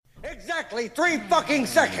exactly 3 fucking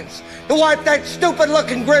seconds to wipe that stupid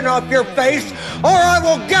looking grin off your face, or I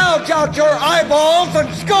will gouge out your eyeballs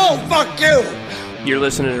and skull fuck you! You're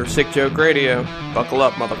listening to Sick Joke Radio. Buckle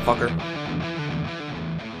up, motherfucker.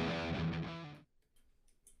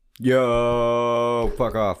 Yo,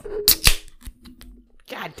 fuck off.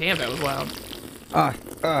 God damn, that was loud.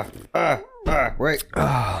 Wait.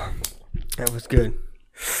 That was good.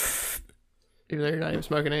 You're not even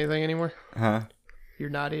smoking anything anymore? Huh? You're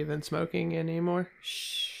not even smoking anymore?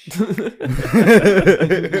 It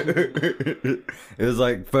was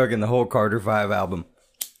like fucking the whole Carter 5 album.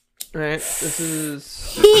 Alright, this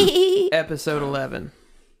is episode 11.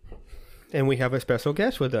 And we have a special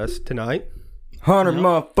guest with us tonight. Hunter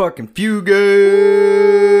motherfucking Fugate!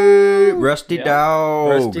 Rusty Dog!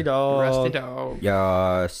 Rusty Dog. Rusty Dog.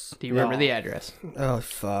 Yes. Do you remember the address? Oh,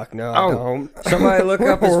 fuck. No, I Oh, don't. somebody look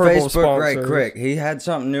up his Horrible Facebook right sponsors. quick. He had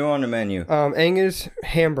something new on the menu. Angus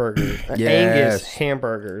Hamburgers. Yes. Angus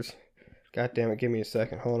Hamburgers. God damn it, give me a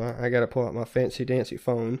second. Hold on. I gotta pull out my fancy dancy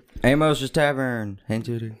phone. Amos's Tavern. Hey,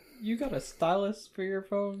 dude. You got a stylus for your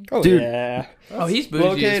phone? Oh, Dude. yeah. Oh, he's bougie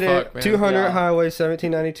Located as fuck, at man. 200 Yeah. Highway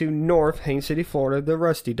 1792 North, Haines City, Florida. The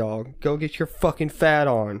Rusty Dog. Go get your fucking fat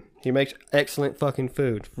on. He makes excellent fucking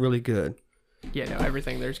food. Really good. Yeah, no,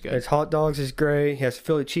 everything there's good. His hot dogs is great. He has a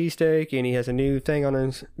Philly cheesesteak, and he has a new thing on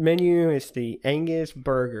his menu. It's the Angus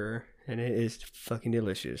Burger, and it is fucking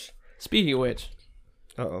delicious. Speaking of which,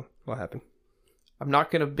 Uh-oh. What happened? I'm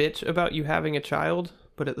not going to bitch about you having a child,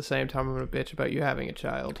 but at the same time, I'm going to bitch about you having a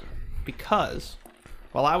child. Because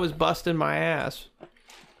while I was busting my ass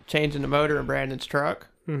changing the motor in Brandon's truck,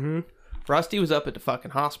 Rusty was up at the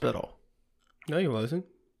fucking hospital. No, he wasn't.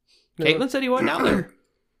 No. Caitlin said he wasn't out there.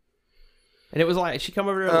 And it was like, she come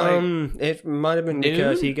over there like, It might have been noon?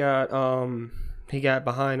 because he got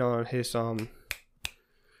behind on his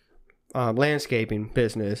landscaping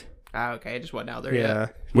business. okay, I just wasn't out there Yeah.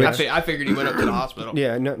 yet. I figured he went up to the hospital.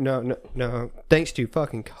 Yeah, no. Thanks to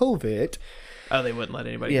fucking COVID. Oh, they wouldn't let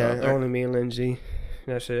anybody go Yeah, up there. only me and Lindsay.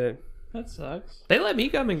 That's it. That sucks. They let me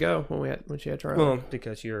come and go when she had trial. Well,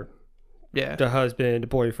 because you're Yeah. the husband, the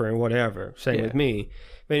boyfriend, whatever. Same Yeah. with me.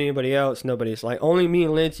 But anybody else, nobody's like, only me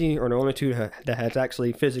and Lindsay are the only two that has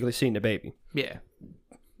actually physically seen the baby. Yeah.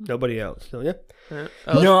 Nobody else. So, yeah.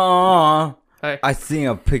 No, Hey. I seen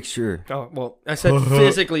a picture. Oh, well, I said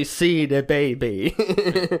physically see the baby.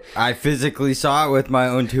 I physically saw it with my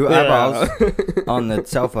own 2 eyeballs on the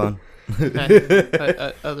cell phone.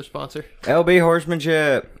 Other sponsor. LB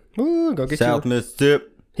Horsemanship, Ooh, go get South your... Mississippi.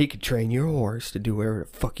 He could train your horse to do whatever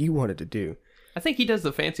the fuck you wanted to do. I think he does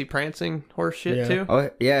the fancy prancing horse shit Yeah. too. Oh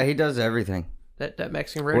yeah, he does everything. That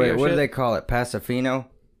Mexican Wait, rodeo what do shit. they call it? Pasifino?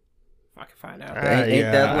 I can find out.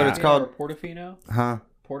 Ain't that what it's called? Portofino? Huh?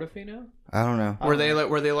 Portofino? I don't know. Where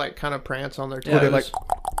they like kind of prance on their toes. Yeah, they like-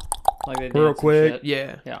 Like they Real dance and quick. shit.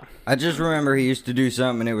 Yeah. Yeah. I just remember he used to do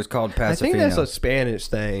something and it was called Pasifino. I think that's a Spanish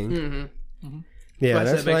thing. Mm-hmm. Yeah,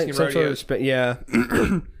 That's that's that like Mexican some sort rodeo. of yeah.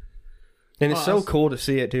 And it's so that's- cool to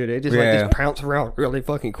see it, dude. They just Yeah. like pounce around really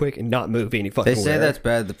fucking quick and not move any fucking. They say where. that's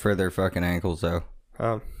bad for their fucking ankles though.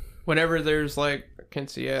 Whenever there's like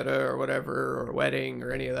quinceañera or whatever, or a wedding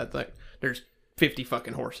or any of that, like there's 50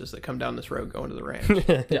 fucking horses that come down this road going to the ranch.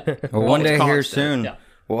 Yeah. Well, one it's day here constant. soon, Yeah.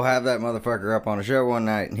 we'll have that motherfucker up on a show one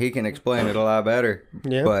night and he can explain it a lot better.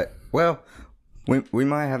 Yeah. But, well, we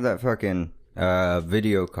might have that fucking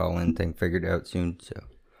video call-in thing figured out soon, so.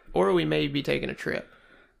 Or we may be taking a trip.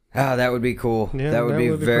 Ah, that would be cool. Yeah, that would be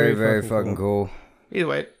very, pretty very fucking cool. Either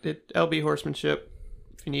way, LB Horsemanship.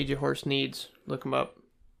 If you need your horse needs, look them up.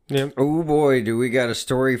 Yeah. Oh boy, do we got a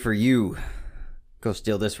story for you. Go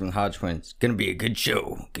steal this from the Hodge Twins. Gonna be a good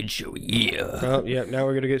show. Good show, yeah. Oh, yeah. Now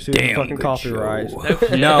we're gonna get sued for Damn fucking good copyright.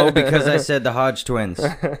 show. No, because I said the Hodge Twins.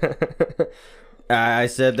 I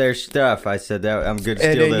said their stuff. I said that I'm good to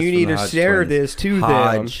steal And this then you from need the to Hodge share Twins. this to them.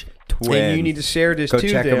 Hodge Twins. And you need to share this Go to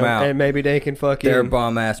check them, 'em out. and maybe they can fucking. They're a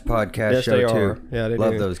bomb ass podcast Yes, show they too. are. Yeah, they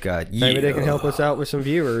Love do. those guys. Maybe they can Yeah. help us out with some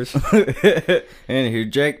viewers. Anywho,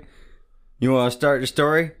 Jake, you want to start the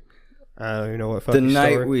story? I don't even know what The fucking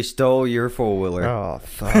night story. we stole your four wheeler. Oh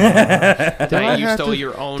fuck! Now you stole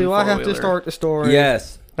your own Do I have to four-wheeler. start the story?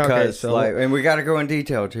 Yes, Okay, because so- like, and we got to go in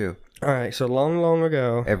detail too. All right. So long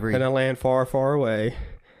ago, Every- in a land far, far away,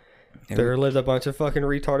 there lived a bunch of fucking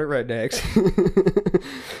retarded rednecks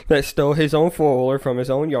that stole his own four-wheeler from his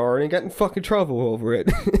own yard and got in fucking trouble over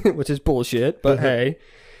it, which is bullshit. But hey,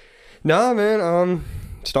 nah, man.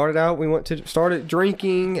 Started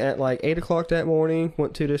drinking at like 8 o'clock that morning.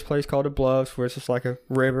 Went to this place called the Bluffs, where it's just like a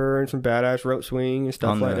river and some badass rope swing and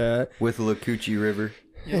stuff On like the- that. With Lacucci River.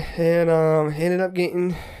 And ended up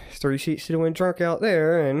getting Three Sheets to the Wind drunk out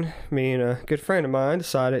there, and me and a good friend of mine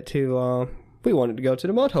decided to, we wanted to go to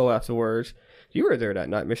the mud hole afterwards. You were there that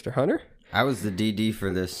night, Mr. Hunter. I was the DD for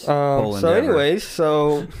this whole So endeavor. anyways,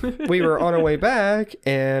 so we were on our way back,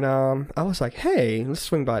 and I was like, hey, let's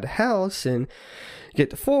swing by the house and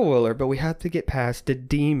get the four-wheeler, but we had to get past the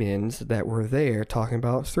demons that were there talking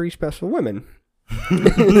about three special women. And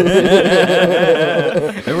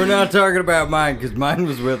we're not talking about mine, because mine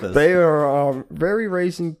was with us. They are very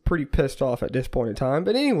raising pretty pissed off at this point in time.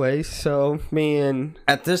 But anyways, so me and...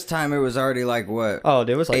 At this time, it was already like, what? Oh,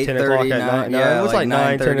 it was like 10 o'clock at 8:30, night. No, yeah, it was like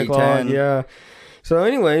 9, 10 9:30, o'clock. 10. Yeah. So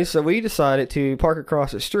anyways, so we decided to park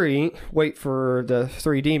across the street, wait for the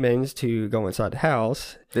three demons to go inside the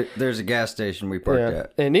house. There's a gas station we parked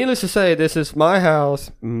at. And needless to say, this is my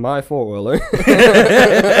house, my four-wheeler.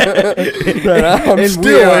 that I'm And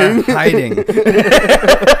stealing. we are hiding.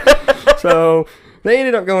 So they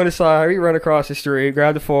ended up going inside. We run across the street,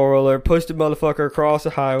 grabbed the four-wheeler, pushed the motherfucker across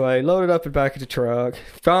the highway, loaded up the back of the truck,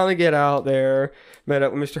 finally get out there, met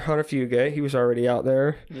up with Mr. Hunter Fugate. He was already out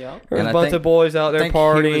there. Yeah. There was And a I bunch think- of boys out there think he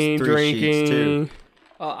was partying, 3 Sheets, drinking. too.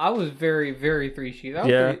 I was very, very Three Sheets.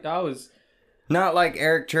 Yeah. I was. Not like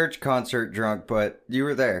Eric Church concert drunk, but you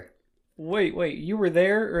were there. Wait. You were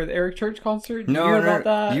there or the Eric Church concert? Did No, you hear no, about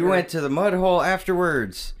that? you or- went to the mud hole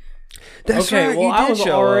afterwards. That's okay, right, well, you I did was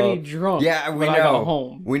show already up. drunk. Yeah, we when know. I got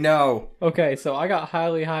home. We know. Okay, so I got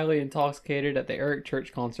highly, highly intoxicated at the Eric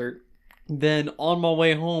Church concert. Then on my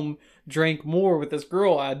way home, drank more with this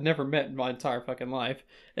girl I had never met in my entire fucking life.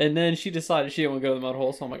 And then she decided she didn't want to go to the mud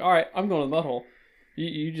hole. So I'm like, all right, I'm going to the mud hole.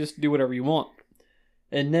 You just do whatever you want.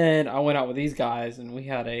 And then I went out with these guys and we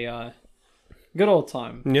had a good old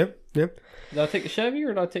time. Yep. Did I take the Chevy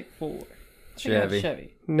or did I take the four-wheeler? I think I had a Chevy.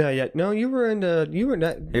 Chevy. No, you were in that. He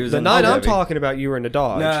was the in night the I'm Chevy. talking about, you were in the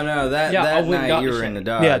Dodge. No, that Yeah, I went and night got you the were in the shit.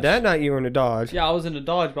 Dodge. Yeah, that night you were in the Dodge. Yeah, I was in the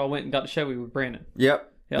Dodge, but I went and got the Chevy with Brandon.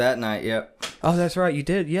 Yep, Yep. that night, yep. Oh, that's right. You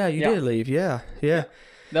did. Yeah, you Yeah. did leave. Yeah.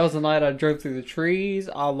 That was the night I drove through the trees.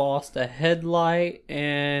 I lost a headlight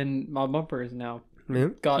and my bumper is now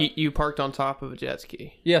got. You parked on top of a jet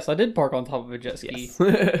ski. Yes, I did park on top of a jet ski.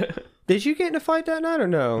 Did you get in a fight that night or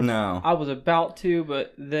no? No. I was about to,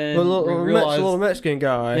 but then The we little, realized. little Mexican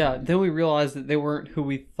guy. Yeah, then we realized that they weren't who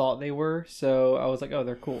we thought they were. So I was like, "Oh,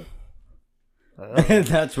 they're cool."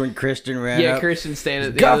 That's when Christian ran Yeah, up. Christian standing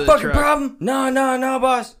at the Got end a of the fucking truck. problem? No,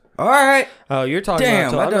 boss. All right. Oh, you're talking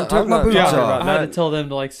Damn, about... I done took my not boots talking off. about I had that. to tell them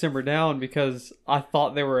to like simmer down because I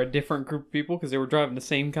thought they were a different group of people because they were driving the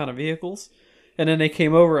same kind of vehicles, and then they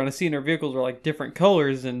came over and I seen their vehicles were like different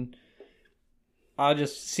colors, and I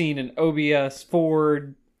just seen an OBS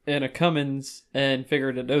Ford and a Cummins and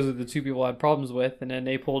figured that those are the two people I had problems with, and then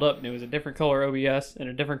they pulled up and it was a different color OBS and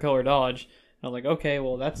a different color Dodge, and I was like, okay,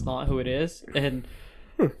 well that's not who it is, and.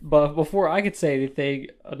 But before I could say anything,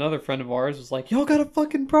 another friend of ours was like, "Y'all got a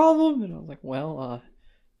fucking problem?" And I was like, "Well,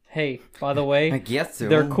 hey, by the way, I guess so.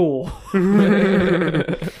 they're cool." I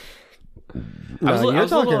was, No, I you're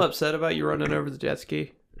was a little talking- upset about you running over the jet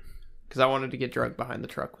ski because I wanted to get drunk behind the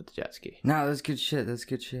truck with the jet ski. No, that's good shit. That's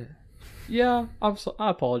good shit. Yeah, I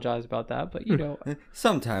apologize about that, but you know,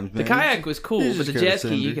 Sometimes, man. The kayak was cool, you but just the gotta jet ski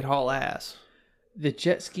send you it. could haul ass. the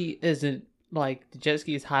jet ski isn't like the jet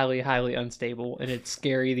ski is highly, highly unstable, and it's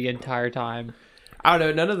scary the entire time. I don't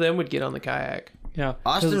know. None of them would get on the kayak. Yeah,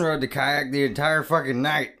 Austin rode the kayak the entire fucking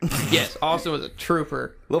night. Yes, Austin was a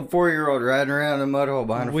trooper. Little 4-year-old riding around in a mud hole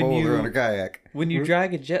behind a When four-wheeler you- on a kayak. when you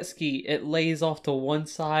drag a jet ski, it lays off to one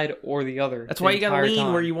side or the other. That's the why you gotta entire lean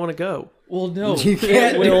time. where you want to go. Well, no, You it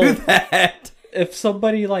can't will. do that. If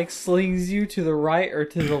somebody like slings you to the right or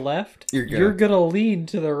to the left, You're good. you're gonna lean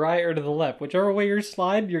to the right or to the left. Whichever way you're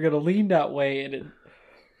sliding, you're gonna lean that way. And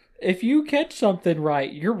if you catch something right,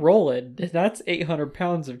 you're rolling. That's 800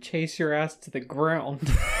 pounds of chase your ass to the ground.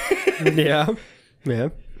 Yeah.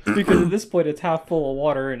 Because at this point, it's half full of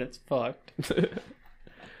water and it's fucked.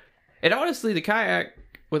 And honestly, the kayak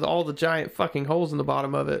with all the giant fucking holes in the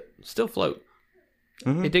bottom of it still float.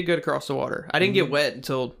 Mhm. It did good across the water. I didn't get wet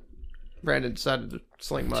until Brandon decided to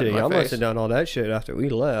sling mud Gee, in I my must face. have done all that shit after we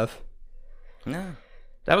left. No.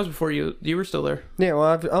 That was before you were still there. Yeah,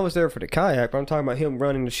 well, I was there for the kayak, but I'm talking about him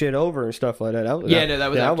running the shit over and stuff like that. No, that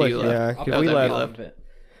was after you left. Yeah, That 'cause was we after you left. left.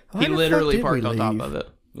 Why He the fuck literally did parked we on top leave? of it.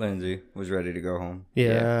 Lindsay was ready to go home.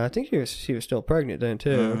 Yeah, I think she was still pregnant then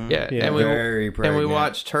too. Mhm. Yeah, Yeah. and we Very and pregnant. we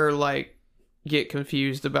watched her like get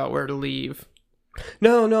confused about where to leave.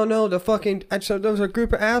 No, the fucking so there was a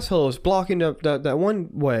group of assholes blocking that one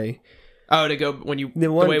way. Oh, to go when you The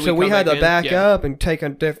one, way so we come had to in? back Yeah. up and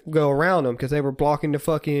go around them because they were blocking the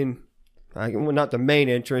fucking Well, not the main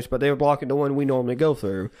entrance, but they were blocking the one we normally go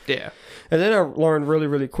through. Yeah. And then I learned really,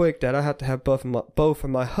 really quick that I have to have both of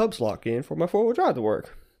my hubs locked in for my 4-wheel drive to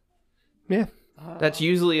work. Yeah. That's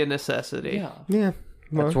usually a necessity. Yeah. Yeah.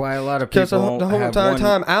 That's why a lot of Because people the whole have entire one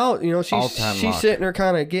time out, you know, she's all-time lock. sitting there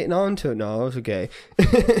kind of getting onto it. No, it was okay.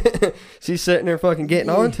 She's sitting there fucking getting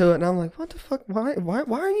onto it, and I'm like, what the fuck? Why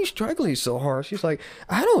are you struggling so hard? She's like,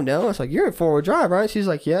 I don't know. I was like, you're in 4-wheel drive, right? She's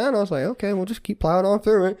like, yeah. And I was like, okay, we'll just keep plowing on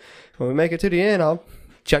through it. When we make it to the end, I'll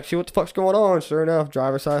check, see what the fuck's going on. Sure enough,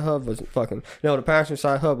 driver's side hub wasn't fucking, no, the passenger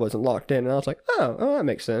side hub wasn't locked in. And I was like, oh, that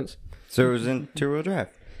makes sense. So it was in 2-wheel drive.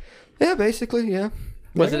 Yeah, basically, yeah.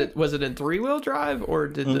 Was it in 3-wheel drive, or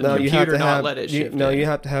did the No, you have computer to not have, let it you, shift? no, in? you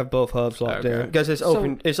have to have both hubs locked in Okay. because it's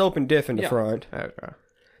open. It's open diff in the Yeah. front. Okay.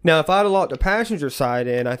 Now, if I'd have locked the passenger side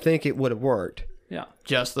in, I think it would have worked. Yeah.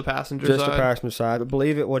 Just the passenger Just side? the passenger side, I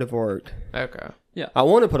believe it would have worked. Okay. I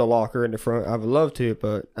want to put a locker in the front. I would love to,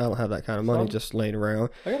 but I don't have that kind of money Some- just laying around.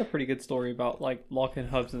 I got a pretty good story about like locking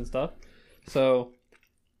hubs and stuff. So,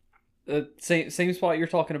 the same spot you're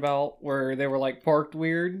talking about where they were like parked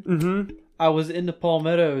weird. Mm-hmm. I was in the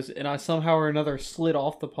Palmettos and I somehow or another slid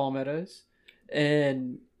off the Palmettos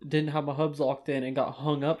and didn't have my hubs locked in and got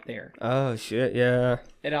hung up there. Oh shit! Yeah.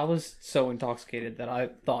 And I was so intoxicated that I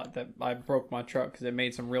thought that I broke my truck because it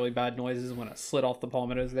made some really bad noises when I slid off the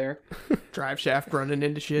Palmettos there. Drive shaft running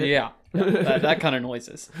into shit. Yeah, that kind of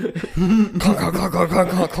noises. Clonk, clonk, clonk, clonk,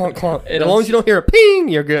 clonk, clonk, clonk. It As long as you don't hear a ping,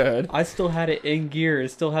 you're good. I still had it in gear. It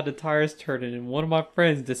still had the tires turning, and one of my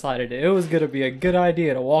friends decided it was gonna be a good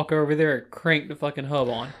idea to walk over there and crank the fucking hub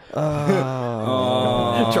on.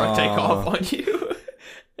 Oh. Truck take off on you.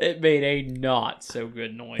 It made a not so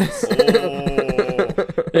good noise.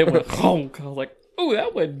 It went honk. I was like, "Oh,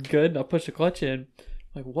 that wasn't good." And I pushed the clutch in.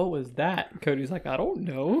 Like, what was that? Cody's like, "I don't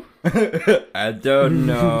know." I don't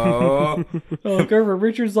know. I look over.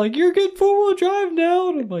 Richard's like, "You're getting 4-wheel drive now,"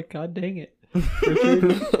 and I'm like, "God dang it,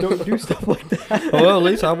 Richard, don't do stuff like that." Well, at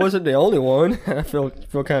least I wasn't the only one. I feel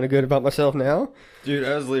kind of good about myself now. Dude,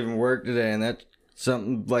 I was leaving work today, and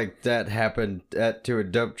something like that happened to a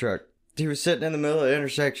dump truck. He was sitting in the middle of the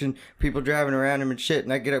intersection, people driving around him and shit,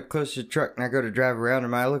 and I get up close to the truck, and I go to drive around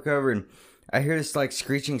him. I look over, and I hear this, like,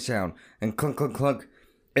 screeching sound, and clunk, clunk, clunk.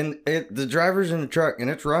 And the driver's in the truck, and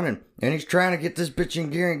it's running, and he's trying to get this bitch in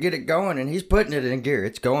gear and get it going, and he's putting it in gear.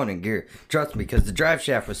 It's going in gear. Trust me, because the drive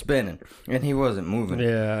shaft was spinning, and he wasn't moving.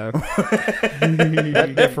 Yeah.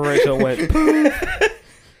 That differential went poof.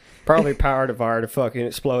 Probably power divider fucking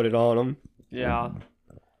exploded on him. Yeah.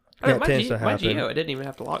 Yeah, it my tends to my happen. Geo, I didn't even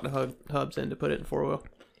have to lock the hubs in to put it in 4-wheel.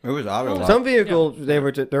 It was auto lock. Some vehicles they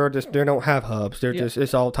don't have hubs. They're Yeah. just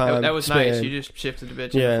it's all time. That was spin. nice. You just shifted the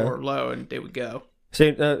bitch Yeah. in for low, and they would go.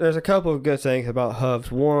 See, there's a couple of good things about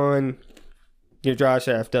hubs. One, your drive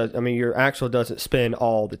shaft your axle doesn't spin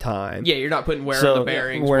all the time. Yeah, you're not putting wear So, on the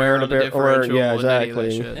bearings, wear wear on on the the differential, yeah, and any of that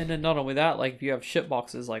exactly. shit. And then not only that, like if you have shit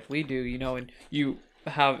boxes like we do, you know, and you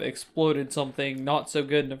have exploded something not so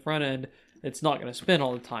good in the front end, it's not going to spin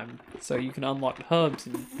all the time. So you can unlock the hubs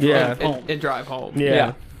and Yeah. drive home. and drive home.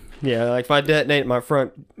 Yeah. Yeah, like if I detonate my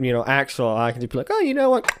front, axle, I can just be like, oh, you know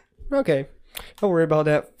what? Okay. Don't worry about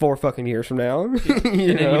that 4 fucking years from now. And then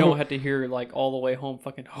you don't have to hear like all the way home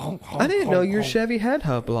fucking home. I didn't know your Chevy had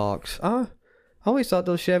hub locks. I always thought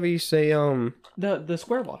those Chevys say, The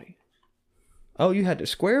square body. oh, you had the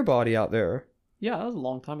square body out there. Yeah, that was a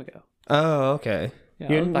long time ago. Oh, okay. Yeah,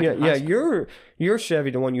 that was back in high school. Your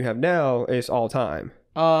Chevy, the one you have now, is all time.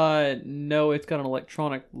 No, it's got an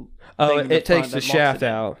electronic. Oh, thing in the it takes front the that locks shaft it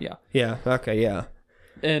in. out. Yeah, Yeah. Okay. Yeah.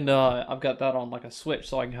 and I've got that on like a switch,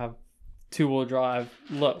 so I can have 2-wheel drive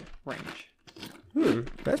low range.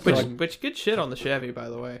 That's Which, pretty. which good shit on the Chevy, by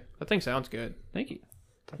the way. That thing sounds good. Thank you.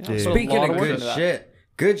 Yeah, Dude. I put a Speaking lot of work good into that. shit,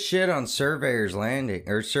 good shit on Surveyor's Landing,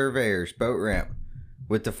 or Surveyor's boat ramp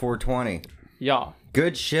with the 420. Yeah,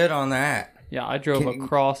 Good shit on that. yeah. I drove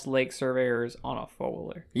across Lake Surveyors on a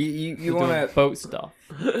 4-wheeler. You Doing want to... boat stuff.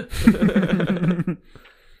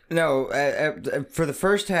 No, for the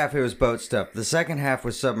first half it was boat stuff. The second half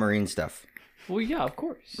was submarine stuff. Well, yeah, of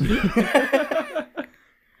course.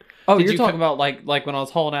 Oh, you're you talking about like when I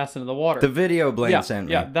was hauling ass into the water. The video Blaine yeah, sent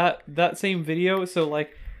me. yeah, that same video. So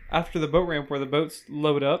like after the boat ramp where the boats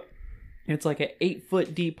load up, it's like an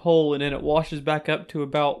 8-foot deep hole, and then it washes back up to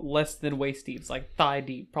about less than waist deep. It's like thigh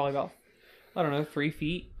deep, probably about 3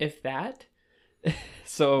 feet, if that.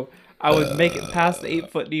 So I would make it past the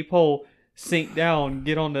 8-foot deep hole, sink down,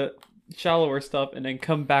 get on the shallower stuff, and then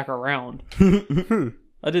come back around.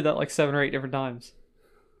 I did that like 7 or 8 different times.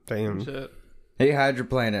 Damn. Shit. Hey,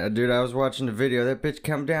 hydroplane it. Dude, I was watching the video. That bitch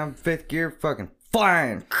come down 5th gear, fucking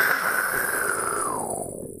flying.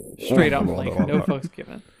 Straight up, like no fucks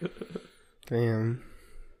given. Damn.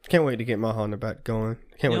 Can't wait to get my Honda back going.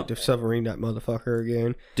 Can't wait to submarine that motherfucker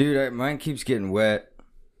again. Dude, mine keeps getting wet.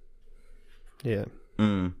 Yeah.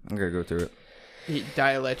 I'm gonna go through it.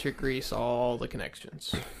 Dielectric grease all the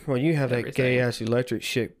connections. Well, you have that Everything. gay ass electric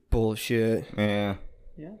shit bullshit. Yeah.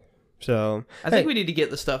 Yeah. So I think we need to get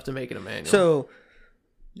the stuff to make it a manual. So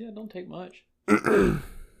Yeah, don't take much.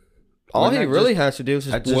 all Wouldn't he I really just- has to do is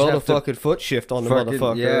I just just weld a have to fucking foot shift on the Fucking,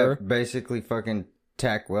 motherfucker. yeah, basically fucking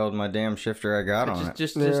tack weld my damn shifter I got on it.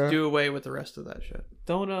 just Yeah. do away with the rest of that shit.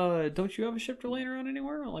 Don't you have a shifter laying around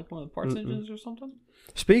anywhere? Like one of the parts engines or something?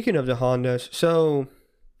 Speaking of the Hondas, so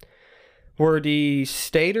where the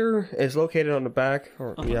stator is located on the back,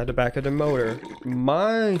 or the back of the motor.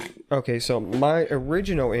 My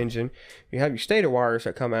original engine, you have your stator wires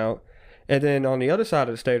that come out, and then on the other side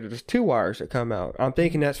of the stator, there's two wires that come out. I'm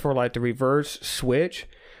thinking that's for like the reverse switch.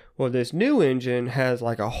 Well, this new engine has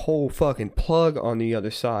like a whole fucking plug on the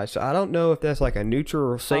other side, so I don't know if that's like a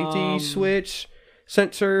neutral safety switch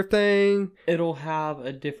sensor thing. It'll have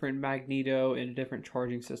a different magneto and a different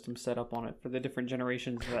charging system set up on it for the different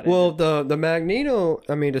generations of that Well, engine. the magneto,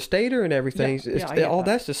 I mean the stator and everything, Yeah, I get all that.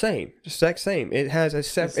 that's the same, exact same. It has a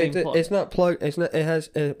separate. same plug. It's not plugged.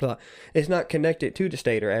 It's not connected to the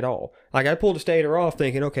stator at all. Like I pulled the stator off,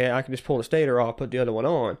 thinking, okay, I can just pull the stator off, put the other one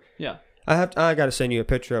on. Yeah. I got to send you a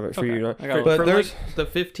picture of it for Okay, you. I got it. But For there's like the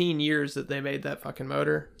 15 years that they made that fucking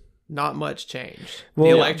motor, not much changed.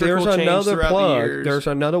 well, the electrical there's changed another throughout plug. the years. There's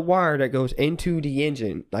another wire that goes into the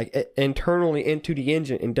engine, like internally into the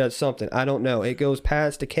engine, and does something. I don't know. It goes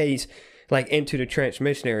past the case, like into the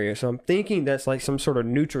transmission area. So I'm thinking that's like some sort of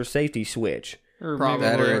neutral safety switch. Or Probably.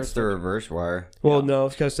 maybe That or reverse. it's the reverse wire. Well, no,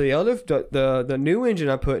 because the new engine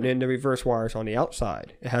I'm putting in, the reverse wire's on the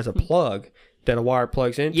outside. It has a plug that a wire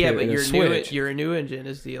plugs into. yeah, but and a your switch. new engine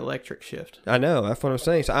is the electric shift. I know, that's what I'm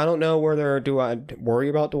saying. So I don't know whether do I worry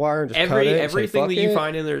about the wire and just cut it. and say, Everything "Fuck that you it"?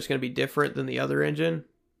 find in there is going to be different than the other engine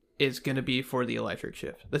is going to be for the electric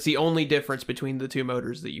shift. That's the only difference between the two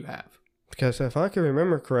motors that you have. Because if I can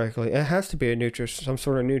remember correctly, it has to be some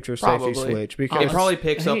sort of neutral Probably. safety switch. Because It probably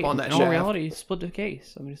picks up on that in shaft. all reality, split the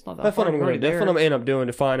case. I mean, it's not that that's what hard. I'm You're going to. already That's what I'm there. end up doing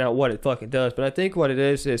to find out what it fucking does. But I think what it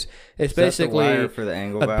is it's Is that the basically wire for the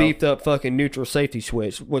angle a valve? beefed up fucking neutral safety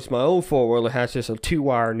switch. Which my old four wheeler has just a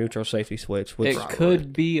 2-wire neutral safety switch. Which It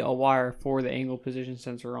could be a wire for the angle position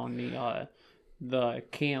sensor on the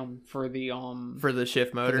cam for the For the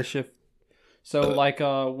shift for motor. the shift. So like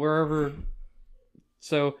wherever.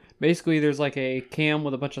 So basically, there's like a cam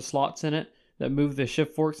with a bunch of slots in it that move the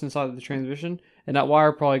shift forks inside of the transmission, and that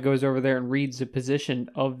wire probably goes over there and reads the position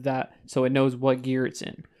of that, so it knows what gear it's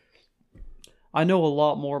in. I know a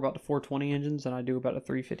lot more about the 420 engines than I do about the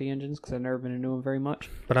 350 engines because I've never been into them very much.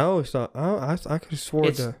 But I always thought I could have swore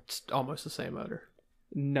It's almost the same motor.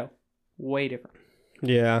 No, way different.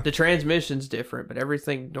 yeah. The transmission's different, but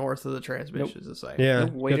everything north of the transmission is the same. Yeah,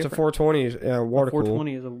 Nope, way it's a different. 420 is water cooled.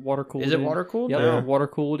 420 is a water cooled. Is it water cooled? Yep, Yeah. water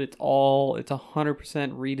cooled. It's 100%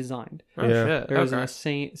 redesigned. Oh Yeah. shit. There isn't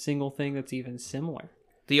Okay. a single thing that's even similar.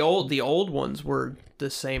 The old ones were the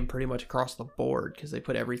same pretty much across the board because they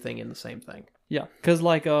put everything in the same thing. Yeah, because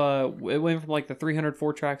like it went from like the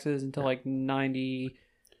 304 tracks until like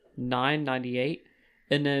 99, 98.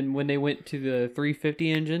 And then when they went to the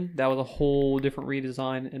 350 engine, that was a whole different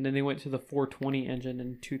redesign. And then they went to the 420 engine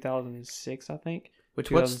in 2006, I think. Which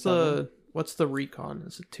 2007. what's the Recon?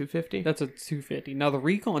 Is it 250? That's a 250. Now the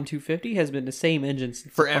Recon 250 has been the same engine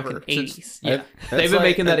since Forever. the fucking 80s. Since, yeah. That's They've been like-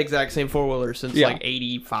 making that exact same four-wheeler since Yeah. like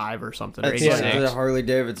 85 or something. Or That's 86. like the Harley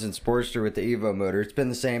Davidson Sportster with the Evo motor. It's been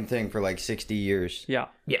the same thing for like 60 years. Yeah.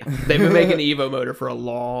 Yeah. They've been making the Evo motor for a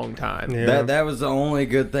long time. Yeah. That was the only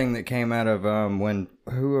good thing that came out of when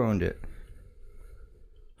who owned it?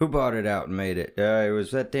 Who bought it out and made it? It was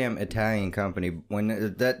that damn Italian company. When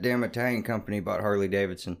that damn Italian company bought Harley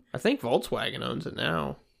Davidson. I think Volkswagen owns it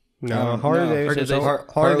now. No, No, Harley no. Or Davidson. did they- Harley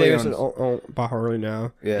Harley Davidson owns- owned by Harley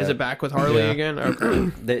now. Yeah, Is it back with Harley Yeah. again?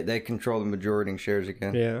 Okay. They control the majority shares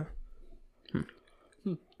again. Yeah.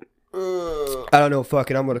 I don't know.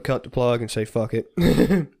 Fuck it. I'm gonna cut the plug and say fuck it.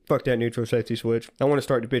 Fuck that neutral safety switch. I want to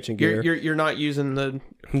start the bitching gear. You're not using the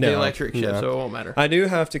No, electric shift, no. so it won't matter. I do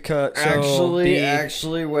have to cut. So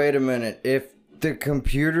Actually, wait a minute. If the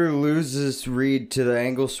computer loses read to the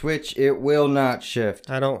angle switch, it will not shift.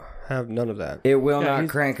 I don't have none of that. It will Yeah, not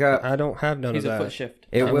he's- crank up. I don't have none He's of a that. foot shift.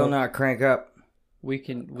 It I will don't- not crank up. We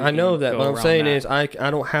can I know that. go What I'm around saying that. is, I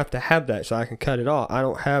don't have to have that, so I can cut it off. I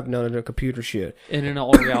don't have none of the computer shit. And in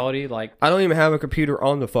all reality, like, I don't even have a computer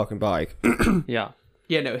on the fucking bike. yeah.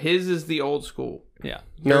 Yeah, no, his is the old school. Yeah.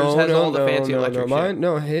 Yours has all the fancy electric Mine,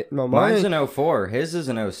 shit. mine Mine's an 04. His is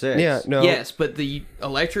an 06. Yeah, no. Yes, but the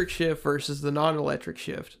electric shift versus the non-electric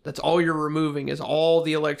shift. That's all you're removing is all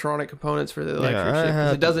the electronic components for the electric shift.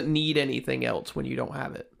 'Cause it doesn't need anything else when you don't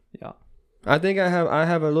have it. Yeah. I think I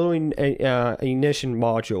have a little ignition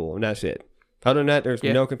module, and that's it. Other than that, there's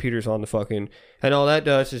no computers on the fucking... And all that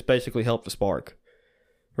does is basically help the spark.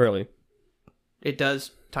 Really. It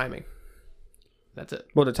does timing. That's it.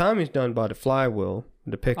 Well, the timing's done by the flywheel,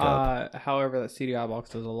 the pickup. However, that CDI box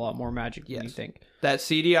does a lot more magic than you Yes. think. That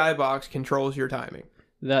CDI box controls your timing.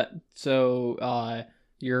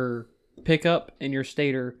 Your pickup and your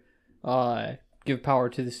stator give power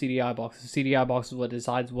to the CDI box. The CDI box is what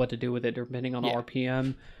decides what to do with it depending on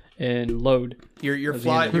RPM and load. Your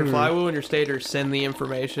flywheel and your stator send the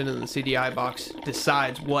information, and the CDI box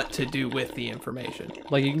decides what to do with the information.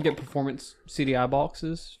 Like, you can get performance CDI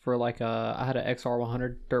boxes for like I had an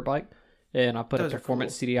XR100 dirt bike, and I put Those a are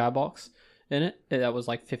performance CDI box in it. And that was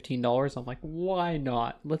like $15. I'm like, why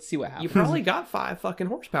not? Let's see what happens. You probably got 5 fucking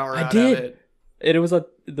horsepower I out did. of it. And it was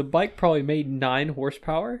the bike probably made 9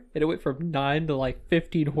 horsepower, and it went from 9 to like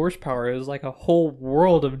 15 horsepower. It was like a whole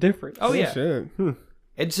world of difference. Oh, yeah. Shit.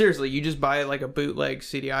 And seriously, you just buy like a bootleg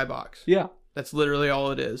CDI box. Yeah. That's literally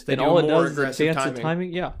all it is. They And do all it more does is aggressive advance timing. the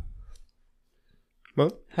timing. Yeah.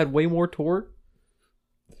 Well, Had way more torque.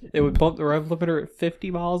 It would bump the rev limiter at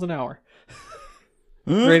 50 miles an hour.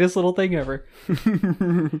 Greatest little thing ever.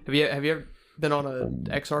 Have you ever been on a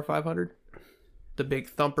XR500? The big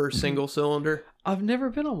thumper single cylinder? I've never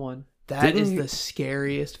been on one. That is the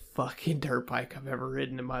scariest fucking dirt bike I've ever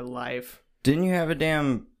ridden in my life. Didn't you have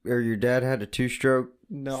your dad had a 2-stroke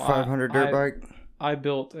No, 500 dirt bike? I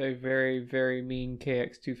built a very, very mean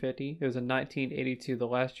KX250. It was a 1982, the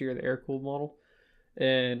last year of the air-cooled model.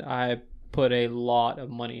 And I put a lot of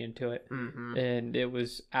money into it. Mm-hmm. And it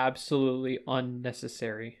was absolutely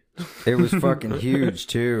unnecessary. It was fucking huge,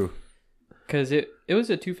 too. Because it was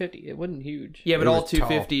a 250. It wasn't huge. Yeah, but It all was tall.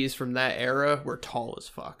 250s from that era were tall as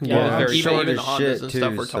fuck. Yeah, very even the as Hondas shit, and too,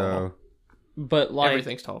 stuff were tall. so... But like,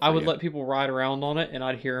 Everything's tall for I would you. let people ride around on it, and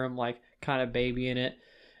I'd hear them like kind of babying it,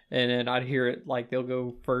 and then I'd hear it like they'll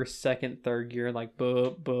go first, second, third gear, like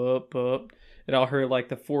boop, boop, boop, and I'll hear like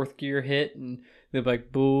the fourth gear hit, and they'd be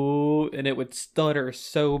like boo, and it would stutter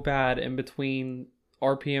so bad in between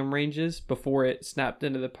RPM ranges before it snapped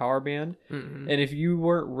into the power band. Mm-hmm. And if you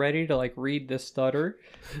weren't ready to like read the stutter,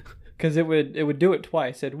 because it would do it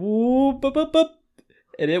twice, it woo, boop, boop, boop,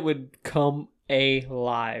 and it would come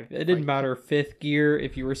alive. It didn't matter fifth gear.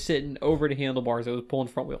 If you were sitting over the handlebars, it was pulling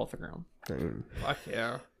front wheel off the ground. Fuck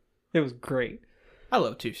yeah. It was great. I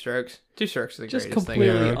love 2-strokes. 2-strokes are the Just greatest thing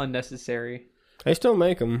completely ever. unnecessary. they still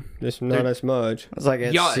make them, just not as much. It's like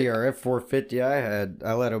that Yeah. CRF 450 I had.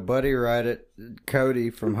 I let a buddy ride it, Cody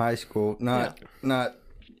from high school. Not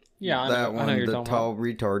Yeah, I that know, I know one, you're the talking tall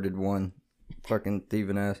retarded one. Fucking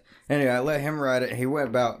thieving ass. Anyway, I let him ride it. He went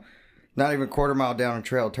about not even a quarter mile down the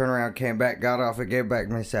trail, turned around, came back, got off, and gave it back to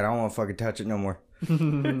me and said, I don't want to fucking touch it no more. I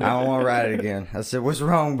don't want to ride it again. I said, what's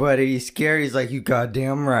wrong, buddy? He's scary. He's like, you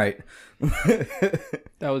goddamn right.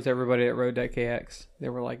 That was everybody that rode that KX. They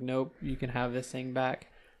were like, nope, you can have this thing back.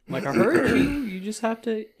 I'm like, I heard you. You just have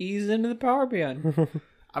to ease into the power band.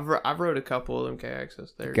 I've rode a couple of them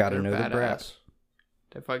KXs. They're Gotta they're know the badass. brats.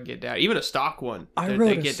 They fucking get down. Even a stock one. I they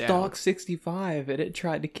rode a get stock 65 and it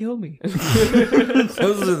tried to kill me.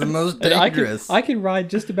 Those are the most And dangerous. I can ride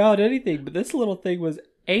just about anything, but this little thing was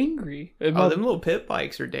angry. And Oh, my- them little pit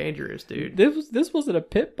bikes are dangerous, dude. this wasn't a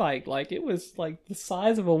pit bike. Like, it was like the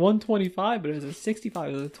size of a 125, but it was a 65.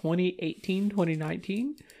 It was a 2018,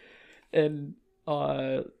 2019. And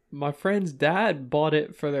my friend's dad bought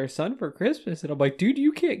it for their son for Christmas. And I'm like, dude,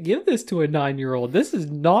 you can't give this to a 9-year-old. This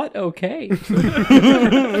is not okay.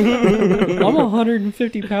 I'm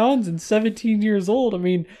 150 pounds and 17 years old. I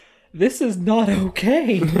mean, this is not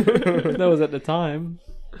okay. That was at the time,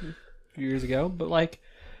 a few years ago. But like,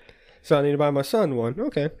 So I need to buy my son one.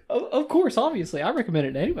 Okay. of course, obviously, I recommend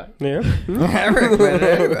it to anybody. Yeah. I recommend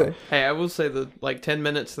it anyway. Hey, I will say the 10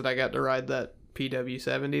 minutes that I got to ride that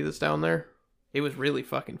PW70 that's down there, it was really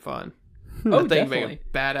fucking fun. Oh, That thing definitely. made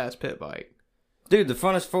a badass pit bike. Dude, the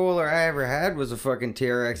funnest four-wheeler I ever had was a fucking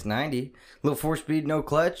TRX 90. Little 4-speed, no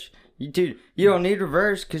clutch. You don't need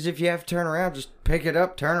reverse, because if you have to turn around, just pick it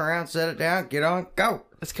up, turn around, set it down, get on, go.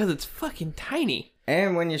 That's because it's fucking tiny.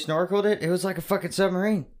 And when you snorkeled it, it was like a fucking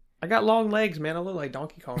submarine. I got long legs, man. I look like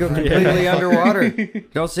Donkey Kong. Go completely underwater.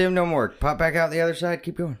 Don't see him no more. Pop back out the other side,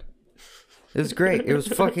 keep going. It was great. It was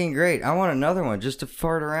fucking great. I want another one just to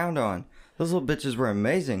fart around on. Those little bitches were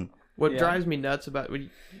amazing. What drives me nuts about when you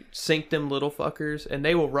sink them little fuckers, and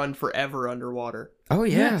they will run forever underwater. Oh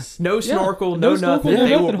yeah. Yes. No Yeah. snorkel, no snorkel, nothing. no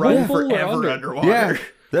They will nothing. run Whole full or forever under. underwater. Yeah.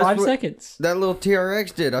 That's 5 what seconds. that little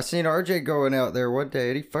TRX did. I seen RJ going out there one day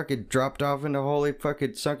and he fucking dropped off into holy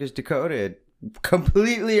fucking sunk his Dakota.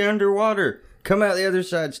 Completely underwater. Come out the other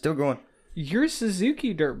side, still going. Your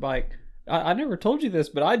Suzuki dirt bike. I never told you this,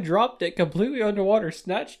 but I dropped it completely underwater,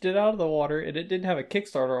 snatched it out of the water, and it didn't have a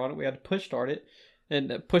Kickstarter on it. We had to push start it.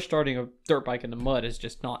 And push starting a dirt bike in the mud is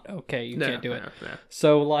just not okay. You can't do it. No.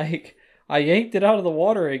 So, like, I yanked it out of the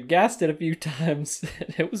water and gassed it a few times.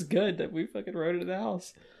 It was good that we fucking rode it to the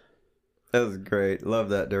house. That was great. Love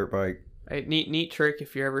that dirt bike. Hey, neat trick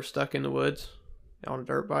if you're ever stuck in the woods on a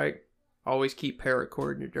dirt bike. Always keep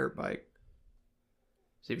paracord in your dirt bike.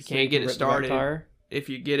 So if you So can't get rip it the back started, tire. if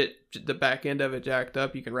you get it the back end of it jacked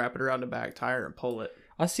up, you can wrap it around the back tire and pull it.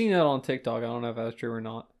 I seen that on TikTok. I don't know if that's true or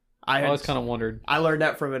not. I I always kind of wondered. I learned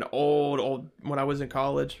that from an old when I was in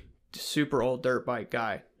college, super old dirt bike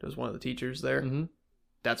guy. It was one of the teachers there. Mm-hmm.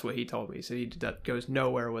 That's what he told me. He said that goes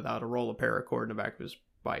nowhere without a roll of paracord in the back of his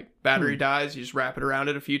bike. Battery dies, you just wrap it around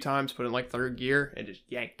it a few times, put it in like third gear, and just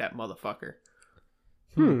yank that motherfucker.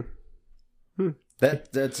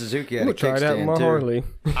 That Suzuki had I'm a gonna try that with kickstand my too. Harley.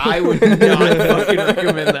 I would not fucking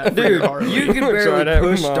recommend that for your Harley. You can Try barely that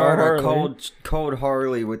with push my start a Harley. cold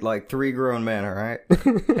Harley with like 3 grown men, all right?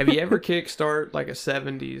 Have you ever kickstart like a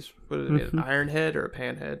 70s, what is it, an iron head or a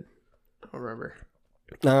pan head? I don't remember.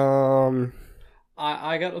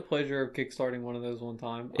 I got the pleasure of kickstarting one of those one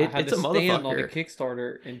time. It- I had it's to a stand on the motherfucker.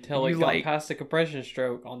 Kickstarter until it You got like- past the compression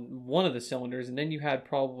stroke on one of the cylinders, and then you had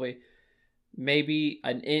probably maybe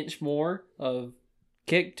an inch more of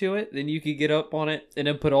kick to it. Then you could get up on it and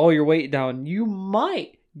then put all your weight down. You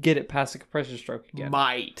might get it past the compression stroke again.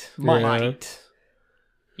 Might. Yeah.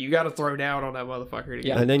 You got to throw down on that motherfucker to get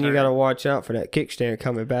Yeah. And then you turn. gotta watch out for that kickstand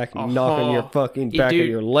coming back and knocking Uh-huh. your fucking Yeah, back dude. of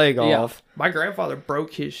your leg Yeah. off. My grandfather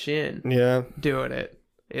broke his shin Yeah. doing it.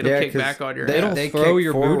 It'll kick 'cause back on your they, head. It'll they throw kick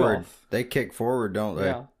your boot forward. off. They kick forward, don't they?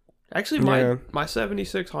 Yeah. Actually, Yeah. my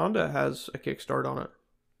 76 Honda has a kickstart on it.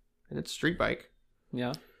 And it's a street bike.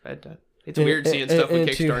 Yeah. It's weird seeing stuff with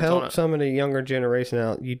and to kickstarts help on it. some of the younger generation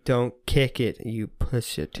out, you don't kick it, you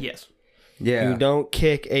push it. Yes. Yeah. You don't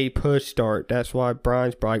kick a push start. That's why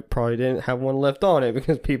Brian's bike probably didn't have one left on it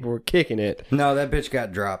because people were kicking it. No, that bitch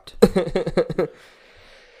got dropped.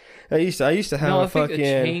 I used to have No, a I think fucking the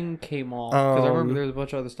chain came off because I remember um, there was a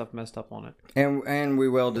bunch of other stuff messed up on it. And we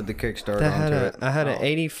welded the Kickstarter onto it. I had an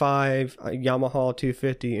 85 Yamaha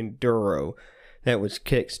 250 Enduro that was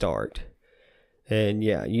kickstart. And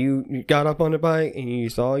yeah, you got up on the bike and you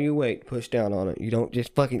used all your weight to push down on it. You don't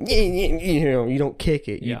just fucking, you don't kick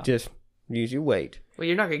it. You Yeah. just use your weight. Well,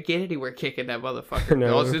 you're not going to get anywhere kicking that motherfucker. No.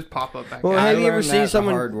 It'll just pop up back Well, out. I have you ever learned seen that the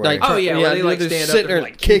someone hard way. like, Oh, yeah, where they, like, they're stand up sitting and, there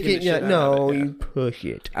like, kick kicking it? the Yeah, shit out no, of it, yeah. you push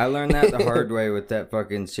it. I learned that the hard way with that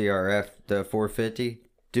fucking CRF, the 450.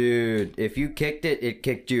 Dude, if you kicked it, it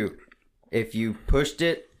kicked you. If you pushed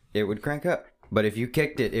it, it would crank up. But if you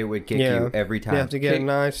kicked it, it would kick Yeah. you every time. You have to get a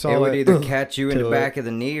nice It solid. would either catch you in to the it. back of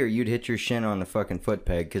the knee or you'd hit your shin on the fucking foot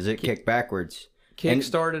peg because it kicked backwards.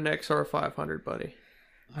 Kickstart an XR 500, buddy.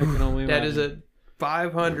 I can only That is imagine. a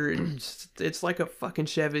 500. It's like a fucking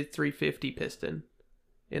Chevy 350 piston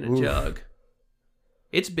in a jug.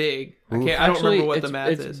 It's big. I don't Actually, remember what the it's- math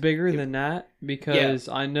it's is. bigger than that because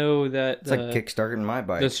I know that It's like kickstarting my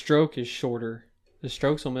bike. the stroke is shorter. The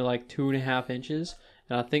stroke's only like 2.5 inches,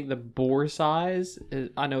 and I think the bore size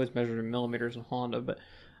is, I know it's measured in millimeters in Honda, but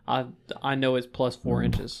I know it's plus 4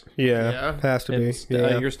 inches. Yeah, Yeah. has to be. It's,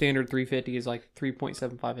 Yeah, your standard 350 is like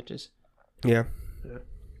 3.75 inches. yeah.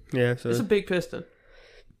 So It's a big piston.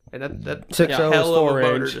 And that's 6.0 a is hell of a 4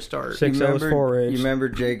 motor inch. to start. 6.0 is 4 You inch. remember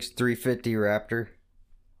Jake's 350 Raptor?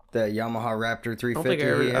 The Yamaha Raptor 350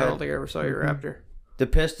 he I had? don't think I ever saw your Raptor. The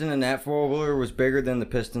piston in that four-wheeler was bigger than the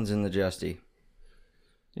pistons in the Justy.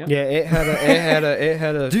 Yeah, it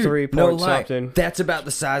had a Dude, 3 no point lie. something. That's about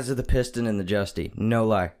the size of the piston in the Justy. No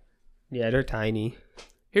lie. Yeah, they're tiny.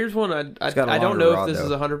 Here's one I got a don't longer know rod, if this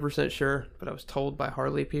though. is 100% sure, but I was told by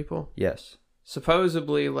Harley people. Yes.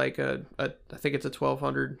 Supposedly, like I think it's a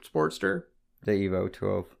 1200 Sportster. The Evo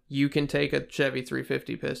 12. You can take a Chevy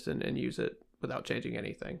 350 piston and use it without changing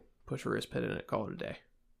anything. Push a wrist pin in it, call it a day.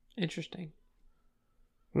 Interesting.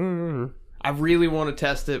 Mm. I really want to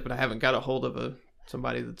test it, but I haven't got a hold of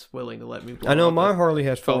somebody that's willing to let me. Blow I know up my a Harley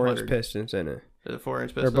has 4-inch 1200. pistons in it. The 4-inch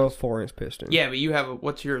piston. They're both 4-inch pistons. Yeah, but you have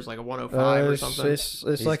what's yours? Like a 105 or something? It's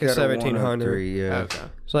He's like a got 1700. 103, yeah. Okay.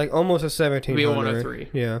 It's like almost a 1700. Be a 103.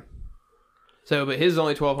 Yeah. So, but his is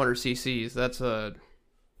only 1200 cc's. That's a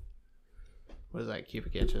what is that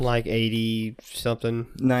cubic inches? Like 80 something.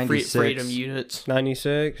 96. Freedom units.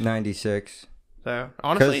 96. 96. So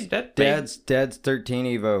honestly, that Dad's 13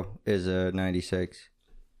 Evo is a 96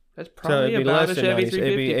 that's So probably it'd be about less a than Chevy 90,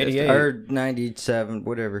 it'd be 350. 88. or 97,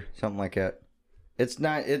 whatever, something like that. It's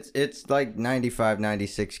not. It's like 95,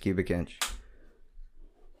 96 cubic inch.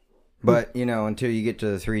 But until you get to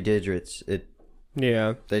the 3 digits,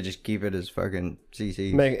 Yeah. they just keep it as fucking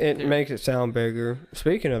CC. Makes it sound bigger.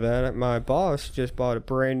 Speaking of that, my boss just bought a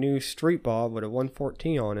brand new Street Bob with a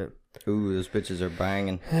 114 on it. Ooh, those bitches are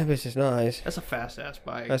banging. That bitch is nice. That's a fast ass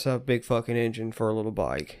bike. That's a big fucking engine for a little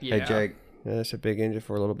bike. yeah. Hey, Jake. Yeah, that's a big engine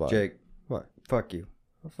for a little bike. Jake. What? Fuck you.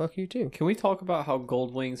 Well, fuck you too. Can we talk about how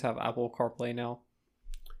Gold Wings have Apple CarPlay now?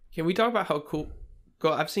 Can we talk about how cool?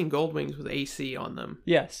 I've seen Gold Wings with AC on them.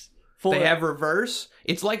 Yes. They have reverse.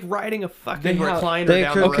 It's like riding a fucking They have- recliner They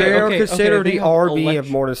down could the road. Okay, okay, consider they the have RB of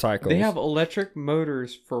motorcycles. They have electric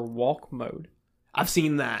motors for walk mode. I've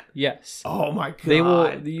seen that. Yes. Oh my god. They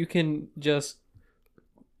will. You can just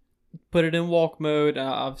put it in walk mode.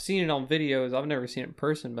 I've seen it on videos. I've never seen it in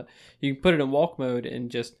person, but you can put it in walk mode and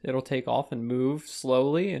just it'll take off and move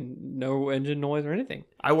slowly and no engine noise or anything.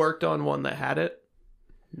 I worked on one that had it.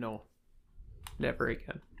 No, never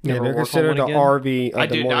again. Yeah, Never they're work on considered one the again? RV of I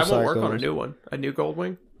the did. I motorcycles. won't work on a new one. A new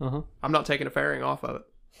Goldwing. Uh-huh. I'm not taking a fairing off of it.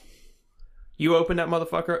 You open that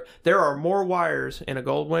motherfucker. There are more wires in a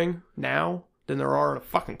Goldwing now than there are in a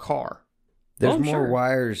fucking car. There's I'm more sure.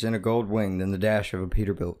 wires in a Gold Wing than the dash of a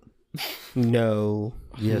Peterbilt. No.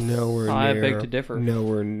 Yes. Nowhere near. I beg to differ.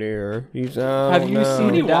 Nowhere near. Have you seen How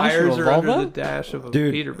many the dash of wires a are under Volvo? the dash of a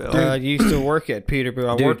Dude, Peterbilt? I used to work at Peterbilt.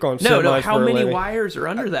 I Dude. work on No. semis How for a many living. wires are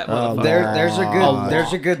under that Oh, motherfucker?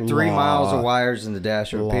 There's a good 3 miles of Lot. wires in the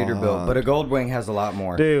dash of a Peterbilt, but a Gold Wing has a lot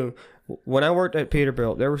more. Dude, when I worked at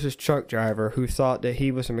Peterbilt, there was this truck driver who thought that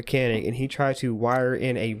he was a mechanic, and he tried to wire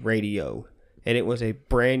in a radio. And it was at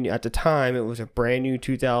the time, it was a brand new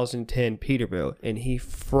 2010 Peterbilt, and he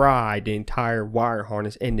fried the entire wire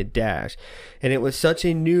harness in the dash. And it was such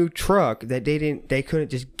a new truck that they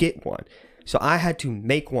couldn't just get one. So I had to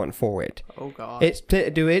make one for it. Oh god. It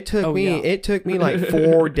took me like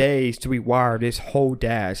 4 days to rewire this whole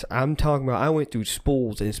dash. I'm talking about I went through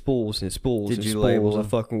spools and spools and spools Did and you label spools them? of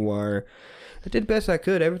fucking wire. I did the best I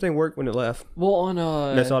could. Everything worked when it left. Well, on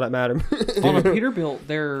a That's all that mattered. on a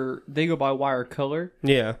Peterbilt, they go by wire color.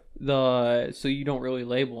 Yeah. So you don't really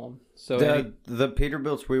label them. So The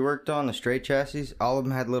Peterbilts we worked on, the straight chassis, all of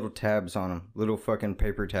them had little tabs on them. Little fucking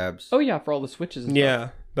paper tabs. oh yeah, for all the switches. And Yeah.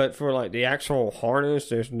 But for like the actual harness,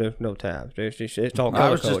 there's no tabs. It's all I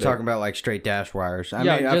was just color-coded. talking about like straight dash wires. I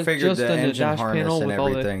Yeah, mean, I just- figured just the in the engine dash harness panel and with all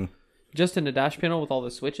the- everything. Just in the dash panel with all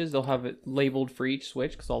the switches, they'll have it labeled for each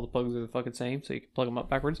switch because all the plugs are the fucking same, so you can plug them up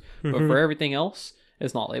backwards. But for everything else,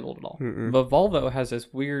 it's not labeled at all. But Volvo has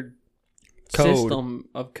this weird Code. system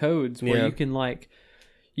of codes where Yeah.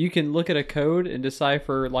 you can look at a code and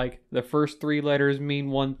decipher like the first 3 letters mean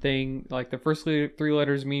one thing, like the first 3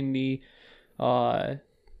 letters mean the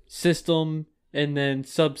system, and then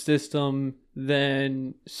subsystem,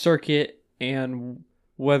 then circuit, and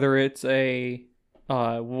whether it's a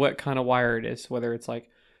what kind of wire it is, whether it's like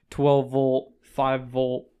 12 volt, 5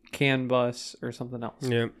 volt, CAN bus, or something else.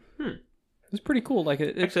 Yeah. It's pretty cool. Like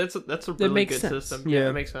it Actually, that's a really makes good sense. system. Yeah. Yeah,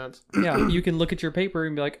 it makes sense. yeah, you can look at your paper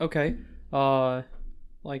and be like, okay,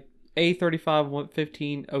 like A35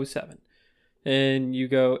 1507, and you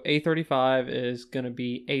go A35 is going to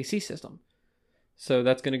be AC system, so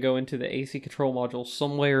that's going to go into the AC control module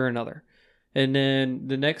some way or another. And then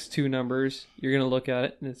the next 2 numbers, you're going to look at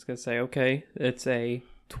it and it's going to say, okay, it's a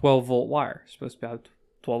 12 volt wire. It's supposed to be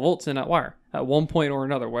 12 volts in that wire at one point or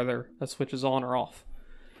another, whether a switch is on or off.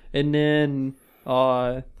 And then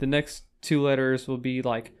the next 2 letters will be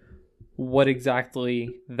like what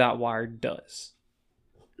exactly that wire does.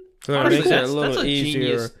 So that Honestly, makes it that's a little a easier.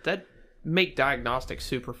 genius. That make diagnostics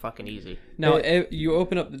super fucking easy. Now, you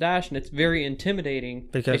open up the dash and it's very intimidating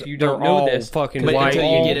Because if you don't they're know all this. fucking But white. until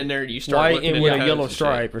you all get in there and you start white looking and at with the a codes yellow and shit.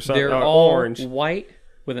 stripe or something. They're or all orange. white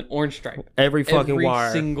with an orange stripe. Every fucking Every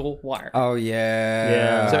wire. single wire. Oh yeah.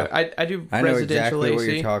 Yeah. So I do I know residential exactly what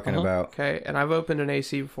AC. you're talking about. Okay, and I've opened an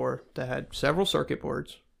AC before that had several circuit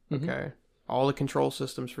boards. Okay, all the control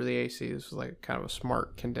systems for the AC. This was like kind of a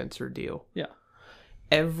smart condenser deal. Yeah.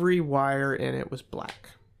 Every wire in it was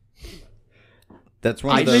black. That's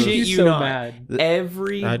one I of those. shit you you so not. mad.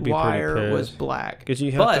 Every I'd be pretty wire was pissed. black. Because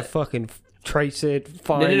you have but, to fucking trace it,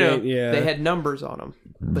 find no. it. Yeah. They had numbers on them,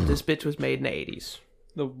 but this bitch was made in the 80s.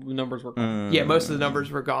 The numbers were gone. Yeah, most of the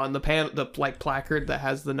numbers were gone. The like placard that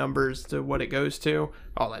has the numbers to what it goes to,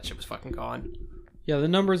 all that shit was fucking gone. Yeah, the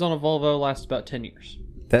numbers on a Volvo last about 10 years.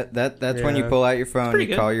 That's when you Yeah. pull out your phone, pretty you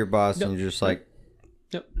good. call your boss, and you're just like,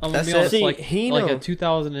 Yep. I'm That's gonna be honest, it. See, like he like know- a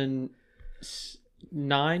 2000 and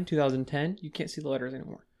 2009, 2010, you can't see the letters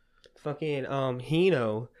anymore. Fucking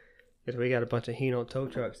Hino, because we got a bunch of Hino tow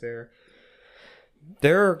trucks there.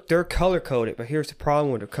 They're color coded, but here's the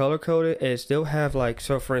problem with the color coded is they'll have like,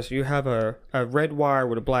 so for instance, you have a red wire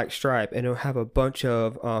with a black stripe, and it'll have a bunch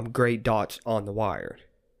of gray dots on the wire.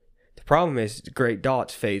 The problem is the gray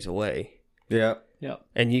dots fades away. Yep. Yep.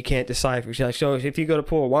 And you can't decipher. So if you go to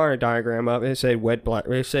pull a wire diagram up, it said red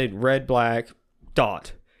black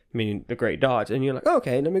dot, meaning the gray dots, and you're like,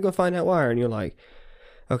 okay, let me go find that wire, and you're like,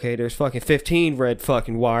 okay, there's fucking 15 red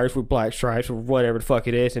fucking wires with black stripes or whatever the fuck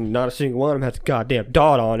it is, and not a single one of them has a goddamn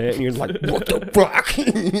dot on it, and you're like, what the fuck?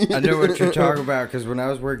 I know what you're talking about, because when I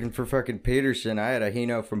was working for fucking Peterson, I had a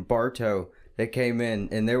Hino from Bartow that came in,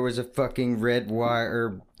 and there was a fucking red wire,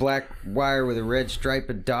 or black wire with a red stripe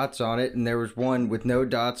of dots on it, and there was one with no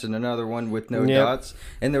dots and another one with no dots,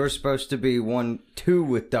 and there was supposed to be two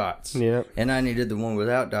with dots. Yep. And I needed the one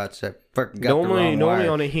without dots. I fucking got the wrong wire. Normally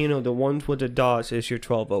on a Hino, the ones with the dots is your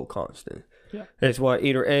 12-volt constant. Yeah. It's what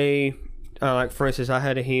either like for instance, I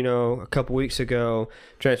had a Hino a couple weeks ago,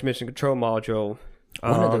 transmission control module.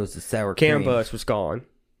 One of those is sour CAN cream. bus was gone.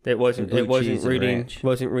 It wasn't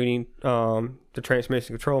reading the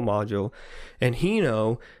transmission control module, and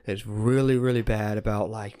Hino is really, really bad about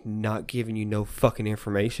like not giving you no fucking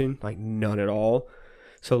information, like none at all.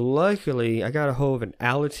 So luckily, I got a hold of an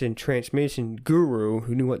Allison transmission guru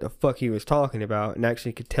who knew what the fuck he was talking about and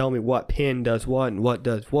actually could tell me what pin does what and what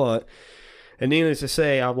does what. And needless to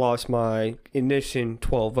say, I've lost my ignition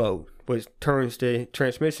 12-volt, which turns the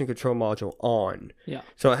transmission control module on. Yeah.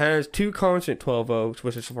 So it has two constant 12 volts,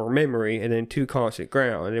 which is for memory, and then two constant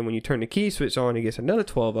ground. And then when you turn the key switch on, it gets another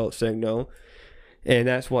 12 volt signal, and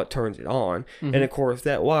that's what turns it on. Mm-hmm. And of course,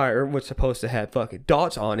 that wire was supposed to have fucking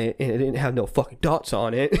dots on it, and it didn't have no fucking dots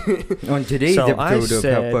on it. On today's episode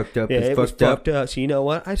of How Fucked Up yeah, is it was Fucked Up. fucked up. So you know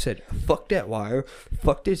what? I said, fuck that wire,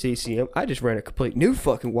 fuck this ECM. I just ran a complete new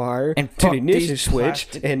fucking wire And to fuck the ignition these switch,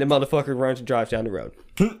 plastic- and the motherfucker runs and drives down the road.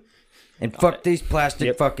 And fuck these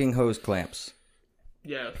plastic fucking hose clamps.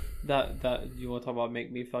 Yeah. That you want to talk about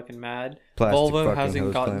make me fucking mad? Plastic Volvo fucking hasn't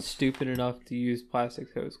hose gotten clamps. stupid enough to use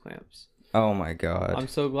plastic hose clamps. Oh my god. I'm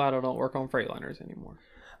so glad I don't work on Freightliners anymore.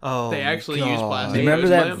 Oh, They actually use plastic. You remember hose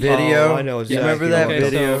that clamps? video? Oh, I know You exactly remember that what Okay,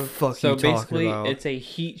 video? the fuck So you talking basically, about. it's a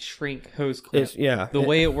heat shrink hose clamp. It's, yeah. The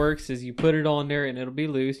way it works is you put it on there and it'll be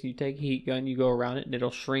loose. You take a heat gun, you go around it, and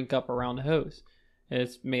it'll shrink up around the hose. And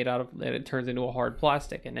it's made out of, and it turns into a hard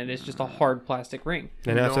plastic, and it is just a hard plastic ring.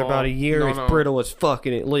 And after No, about a year, no, it's no. brittle as fuck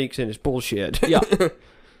and it leaks and it's bullshit. Yeah,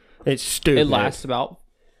 It's stupid. it lasts about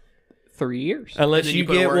 3 years. Unless And then you you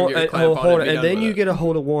put a get wire one, gear clamp on hold it on, and be and done then with you it. get a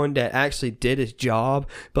hold of one that actually did its job,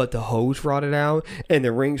 but the hose rotted out and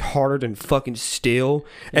the ring's harder than fucking steel,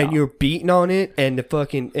 and Yeah. you're beating on it, and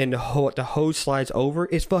the hose slides over.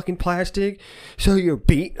 It's fucking plastic, so you're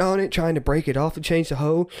beating on it trying to break it off and change the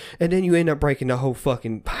hose, and then you end up breaking the whole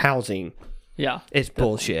fucking housing. Yeah, It's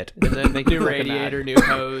bullshit. and then make you New fucking radiator, mad. new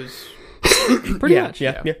hose. Pretty yeah, much.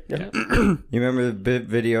 yeah. You remember the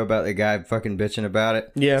video about the guy fucking bitching about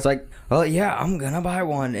it? Yeah. It's like, well, yeah, I'm gonna buy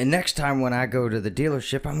one, and next time when I go to the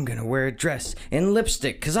dealership, I'm gonna wear a dress and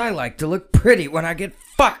lipstick, because I like to look pretty when I get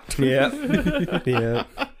fucked. Yeah, yeah.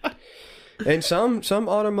 And some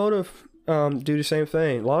automotive do the same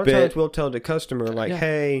thing. A lot of times we'll tell the customer like, Yeah.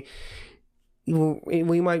 "Hey,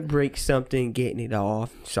 we might break something getting it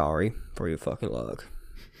off. Sorry for your fucking luck."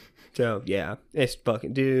 So yeah, it's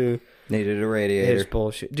fucking dude. Needed a radiator. It's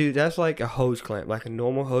bullshit, dude. That's like a hose clamp, like a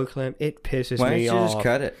normal hose clamp. It pisses Why don't me you off. just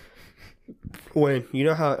cut it? When you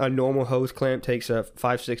know how a normal hose clamp takes a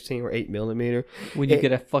 5/16 or 8mm. When you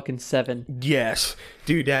get a fucking 7. Yes,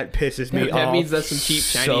 dude, that pisses me off. That means that's some cheap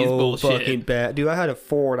Chinese so bullshit. fucking bad, dude. I had a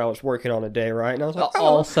Ford I was working on a day, right? And I was like,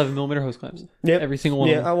 All 7mm hose clamps. Yep. Every single one.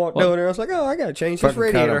 yeah. of I them. walked Well, over there. I was like, oh, I gotta change this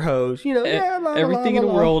Fucking cut radiator 'em. hose. You know, yeah. Blah, blah, Everything blah, in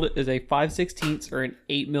the blah. world is a 5/16 or an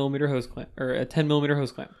 8mm hose clamp or a 10mm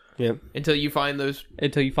hose clamp Yep. Until you find those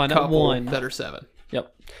until you find out couple one. that are 7.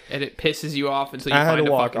 Yep. And it pisses you off until you I had find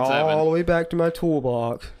to a walk fucking all 7. the way back to my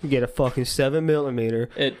toolbox, get a fucking 7mm.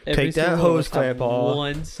 Every Take that single one of hose us have clamp off.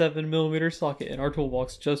 One 7mm socket in our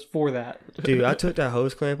toolbox just for that. Dude, I took that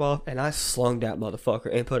hose clamp off and I slung that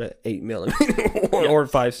motherfucker and put an 8mm one or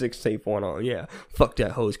 5/16 one on. Yeah, fuck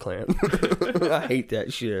that hose clamp. I hate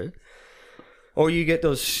that shit. Or you get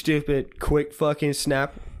those stupid quick fucking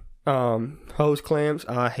snap hose clamps.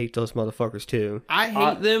 I hate those motherfuckers too. I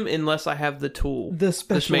hate them unless I have the tool. The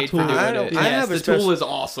special that's made tool. for doing I it. don't- Yes, I have a the special- tool is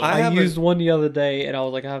awesome. I I have a- used one the other day, and I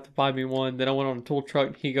was like, I have to buy me one. Then I went on a tool truck.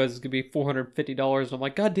 And he goes, it's gonna be $450. And I'm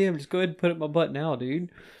like, God damn, just go ahead and put it in my butt now,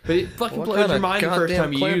 dude. but it fucking What blows kind your of mind the first goddamn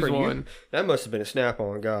time you clamp use are you- one. That must have been a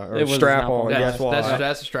snap-on guy or It was a strap-on. snap-on. That's why.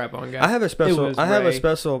 That's a strap-on guy. I have a special. was I have a Ray.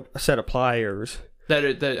 special set of pliers. that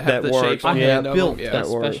have that the works. shapes on I the Yeah, end of built them. a Yeah. that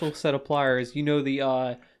works. special set of pliers. You know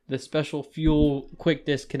the special fuel quick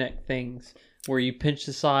disconnect things where you pinch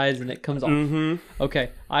the sides and it comes off. Mm-hmm. Okay,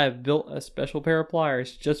 I have built a special pair of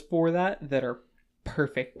pliers just for that are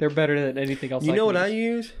perfect. They're better than anything else. You know what I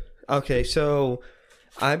use. use? Okay, so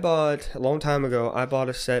I bought a long time ago. I bought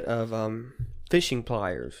a set of fishing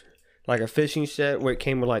pliers, like a fishing set where it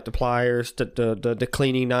came with like the pliers, the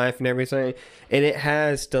cleaning knife, and everything, and it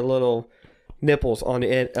has the little nipples on the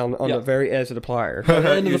end, on Yeah. the very edge of the plier. At the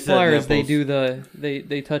end of You the said pliers, they nipples. do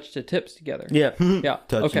they touch the tips together. Yeah. Yeah.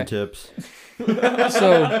 Touching Okay. tips.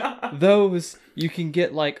 So those you can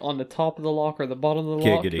get like on the top of the lock or the bottom of the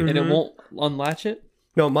lock, Giggity. and it won't unlatch it.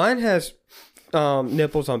 No, mine has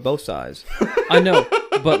nipples on both sides. I know,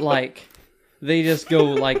 but like they just go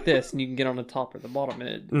like this, and you can get on the top or the bottom, and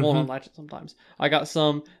it won't unlatch it sometimes. I got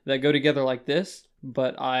some that go together like this,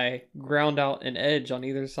 but I ground out an edge on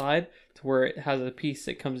either side to where it has a piece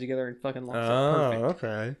that comes together and fucking locks up perfect.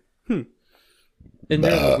 Okay. And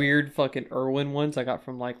they're the weird fucking Irwin ones I got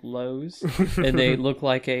from like Lowe's, and they look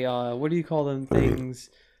like a what do you call them things?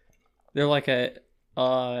 They're like a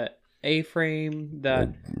A-frame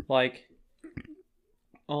that like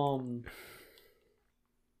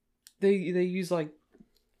they use like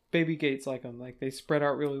baby gates like them, like they spread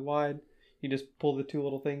out really wide. You just pull the two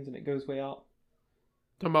little things and it goes way out.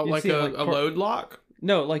 Talking about You like see it a like load lock.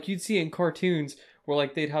 No, like you'd see in cartoons where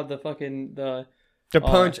like they'd have the fucking the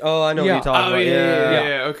punch. Oh, I know yeah. what you're talking Oh about.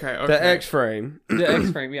 yeah. Okay. The X-frame.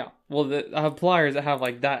 X-frame, yeah. Well, I have pliers that have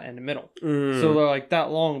like that in the middle, so they're like that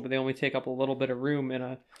long, but they only take up a little bit of room in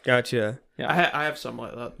a. Gotcha. I have some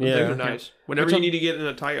like that. Yeah. Those are nice. Whenever Which you I'm- need to get in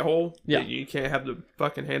a tight hole, Yeah. you can't have the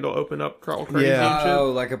fucking handle open up, crawl crazy Yeah. and shit.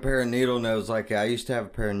 Oh, like a pair of needle nose like that. I used to have a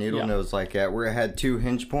pair of needle Yeah. nose like that where it had two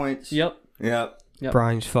hinge points. Yep. Yep. Yep.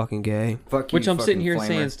 Brian's fucking gay. Fuck you, Which I'm sitting fucking here flamer.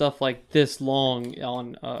 saying stuff like this long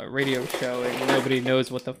on a radio show, and nobody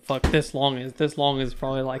knows what the fuck this long is. This long is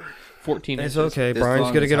probably like 14 It's inches. okay. As Brian's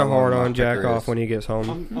long gonna as get a how long hard my on jack pecker off is. when he gets home.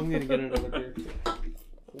 I'm gonna get another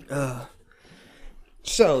beer.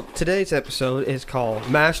 So today's episode is called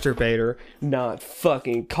Masturbator, not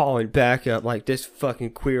fucking calling back up like this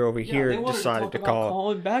fucking queer over here decided to call.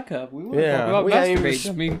 calling back up. We want to Yeah, talk about we ain't even- masturbating.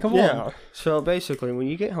 I mean, come Yeah. on. So basically, when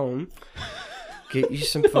you get home, get you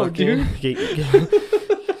some No, fucking dude. get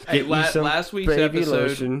Hey, you some last week's baby episode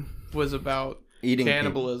lotion. was about Eating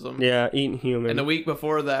cannibalism. Yeah, eating human. And the week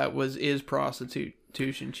before that was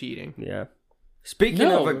prostitution cheating. Yeah, Speaking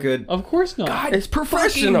No, of a good, of course not. it's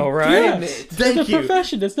professional, right? Yes. Thank it's a you.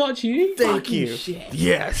 profession. It's not cheating. Thank you.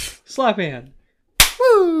 Yes. Slap hand.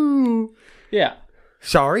 Woo. Yeah.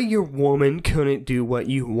 Sorry, your woman couldn't do what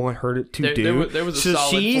you want her to There- do. there was a so solid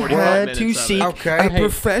she 45 had to minutes of it. seek Okay. a Hey,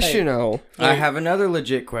 professional. I have another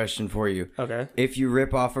legit question for you. Okay. If you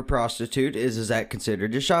rip off a prostitute, is that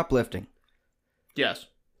considered as shoplifting? Yes.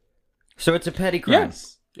 So it's a petty crime.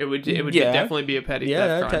 Yes. It would Yeah. definitely be a petty Yeah,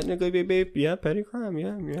 theft crime. technically be petty crime.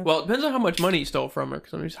 Yeah. Well, it depends on how much money you stole from her.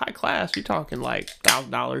 Because I mean, it's high class. You're talking like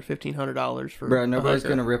 $1,000, $1,500 for. Bro, nobody's a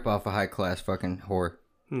hooker. gonna rip off a high class fucking whore.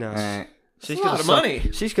 No. Alright. She's a lot of money.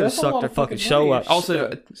 She's gonna That's a suck lot the of fucking fucking show money. up.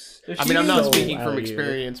 Also, I mean, I'm not So speaking from out of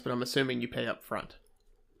experience, but I'm assuming you pay up front.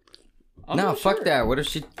 I'm No, not fuck sure. that. What if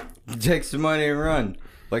she takes the money and run?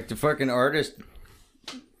 Like the fucking artist.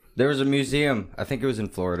 There was a museum, I think it was in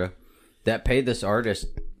Florida, that paid this artist,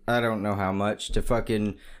 I don't know how much, to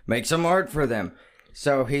fucking make some art for them.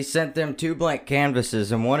 So he sent them 2 blank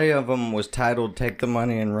canvases, and one of them was titled "Take the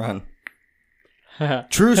Money and Run."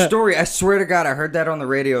 True story. I swear to God, I heard that on the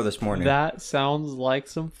radio this morning. That sounds like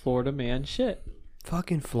some Florida man shit.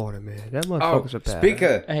 Fucking Florida man. That Oh, motherfucker's a bad. speak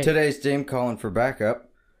of Hey. today's team calling for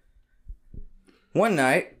backup. One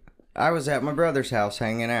night, I was at my brother's house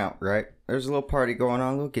hanging out, right? There's a little party going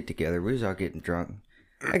on, a little get-together. We was all getting drunk.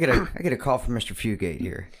 I get a call from Mr. Fugate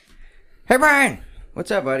here. Hey, Brian!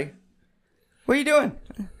 What's up, buddy? What are you doing?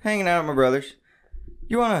 Hanging out at my brother's.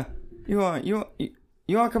 You wanna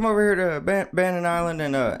come over here to Bannon Island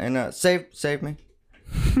and save me?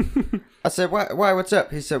 I said, why, what's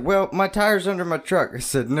up? He said, well, my tire's under my truck. I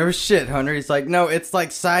said, no shit, Hunter. He's like, no, it's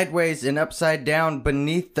like sideways and upside down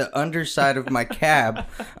beneath the underside of my cab.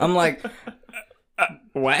 I'm like,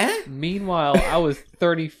 what? Meanwhile, I was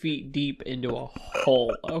 30 feet deep into a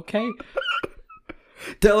hole, okay?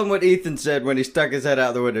 Tell him what Ethan said when he stuck his head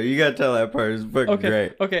out the window. You gotta tell that part. It's fucking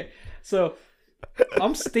great. Okay. So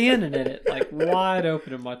I'm standing in it, like wide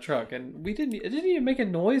open in my truck, and it didn't even make a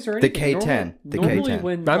noise or anything. K10. Normally K10.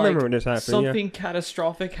 when I remember when this happened, something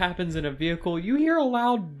catastrophic happens in a vehicle, you hear a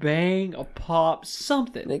loud bang, a pop,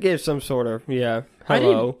 something. It gives some sort of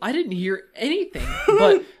hello. I didn't hear anything,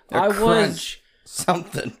 but I was. Crunch.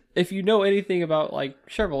 Something. If you know anything about like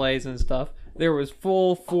Chevrolets and stuff, there was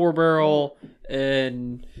full 4-barrel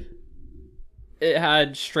and it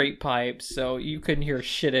had straight pipes, so you couldn't hear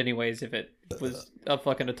shit anyways if it was a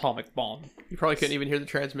fucking atomic bomb. You probably couldn't even hear the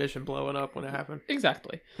transmission blowing up when it happened.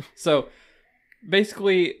 Exactly. So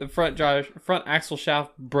basically, the front axle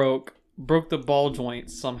shaft broke the ball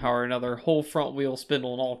joints somehow or another. Whole front wheel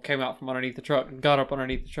spindle and all came out from underneath the truck and got up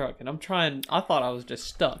underneath the truck. And I thought I was just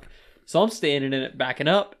stuck. So I'm standing in it, backing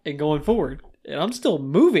up and going forward, and I'm still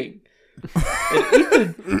moving. And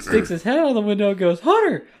Ethan sticks his head out the window and goes,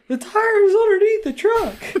 "Hunter, the tire is underneath the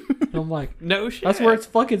truck." And I'm like, No shit. "That's where it's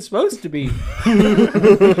fucking supposed to be."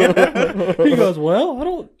 He goes,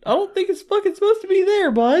 "Well, I don't think it's fucking supposed to be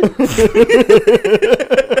there, bud."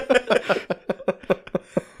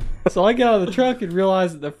 So I get out of the truck and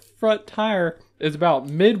realize that the front tire is about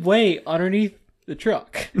midway underneath the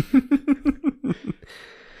truck.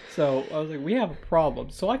 So I was like, we have a problem.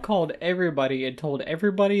 So I called everybody and told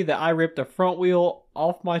everybody that I ripped the front wheel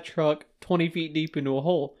off my truck 20 feet deep into a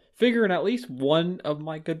hole, figuring at least one of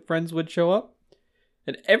my good friends would show up.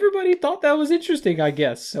 And everybody thought that was interesting, I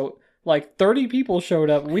guess. So like 30 people showed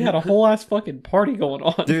up and we had a whole ass fucking party going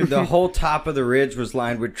on. Dude, the whole top of the ridge was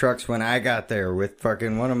lined with trucks when I got there with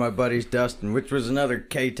fucking one of my buddies, Dustin, which was another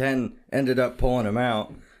K10, ended up pulling him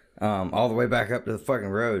out all the way back up to the fucking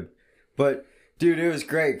road. But... dude, it was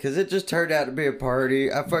great because it just turned out to be a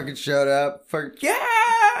party. I fucking showed up.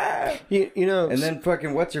 Yeah! You know... And then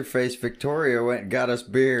fucking what's-her-face, Victoria, went and got us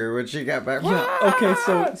beer when she got back. Yeah, okay,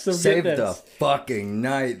 so saved get the this. fucking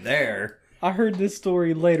night there. I heard this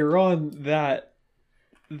story later on that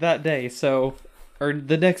day. So, or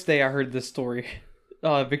the next day I heard this story.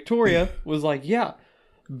 Victoria was like, yeah.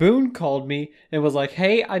 Boone called me and was like,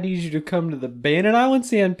 hey, I need you to come to the Bandit Island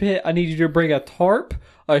sand pit. I need you to bring a tarp,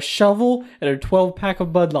 a shovel, and a 12-pack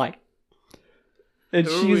of Bud Light. And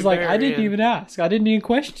Who are she's we like, I didn't burying? even ask. I didn't even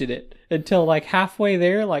question it until like halfway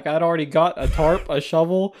there. Like I'd already got a tarp, a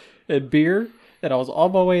shovel, and beer. And I was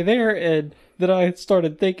on my way there. And then I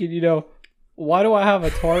started thinking, why do I have a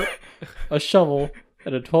tarp, a shovel,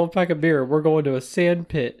 and a 12-pack of beer? We're going to a sand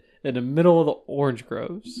pit in the middle of the orange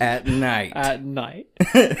groves. At night. At night.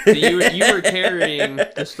 So you were carrying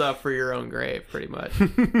the stuff for your own grave, pretty much.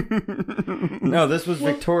 No, this was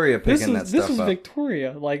Victoria picking that This stuff was up.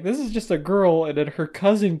 Victoria. Like, this is just a girl, and then her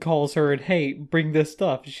cousin calls her and, hey, bring this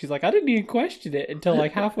stuff. And she's like, I didn't even question it until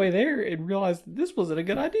like halfway there and realized that this wasn't a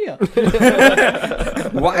good idea.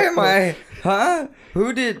 Why am I... Huh?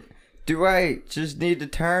 Do I just need to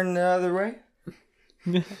turn the other way?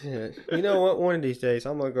 Yeah. You know what? One of these days,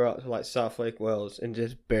 I'm gonna go out to like South Lake Wells and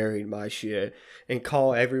just bury my shit and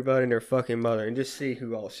call everybody and their fucking mother and just see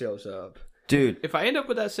who all shows up. Dude, If I end up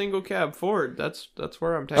with that single cab Ford, that's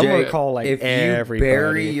where I'm I'm taking gonna it. call like if everybody. you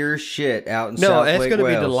bury your shit out in no, South it's Lake gonna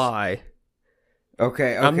Wales... be the lie.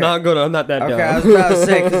 Okay. I'm not that dumb. Okay, I was about to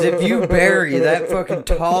say, because if you bury that fucking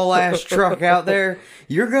tall-ass truck out there,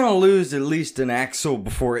 you're going to lose at least an axle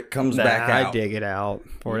before it comes back out. I dig it out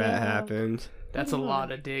before that happens. That's a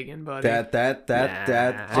lot of digging, buddy.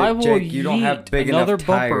 I will Jake, you don't have big another enough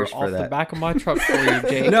bumper tires off for the that. back of my truck for you,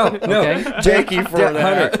 Jake. No, Okay? Jakey, for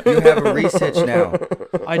that. Hunter, you have a reach now.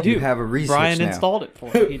 I do. You have a research Brian now. installed it for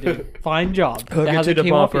me. He did a fine job. Hook That it to hasn't the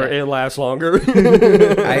came off bumper, yet. it lasts longer.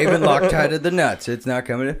 I even Loctited the nuts. It's not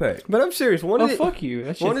coming to pay. But I'm serious. Oh, fuck you.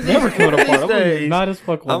 That one shit's of these- never coming one of apart. these I'm days, mad as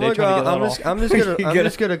fuck one day trying to get that off. I'm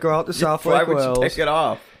just gonna go out to South Why Lake would you Wells. take it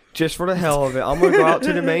off? Just for the hell of it, I'm going to go out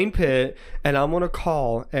to the main pit, and I'm going to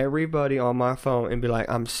call everybody on my phone and be like,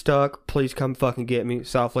 I'm stuck. Please come fucking get me.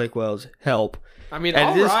 South Lake Wells, help. I mean, And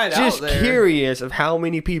I'll ride just out there. curious of how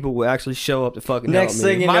many people will actually show up to fucking Next help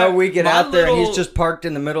me. thing you My- know, we get my out there and he's little- just parked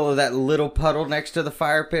in the middle of that little puddle next to the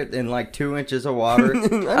fire pit in like 2 inches of water.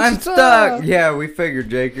 I'm stuck. Yeah, we figured,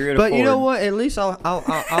 Jake, you're in a But you know Ford. what? At least I'll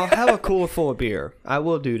have a cooler full of beer. I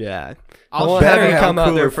will do that. I'll I won't better have you have come a out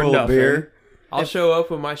cooler there for full of nothing. beer. I'll show up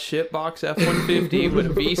with my shitbox F-150 with a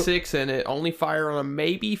V6 in it, only fire on a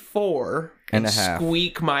maybe 4, And a half.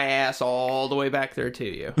 squeak my ass all the way back there to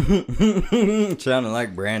you. Sounding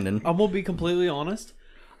like Brandon. I'm gonna be completely honest.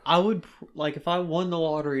 I would like if I won the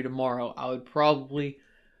lottery tomorrow, I would probably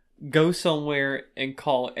go somewhere and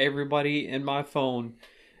call everybody in my phone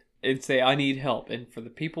and say I need help. And for the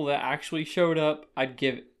people that actually showed up, I'd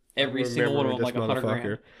give every single one of them Remember like this 100 grand.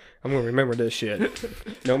 motherfucker. I'm gonna remember this shit.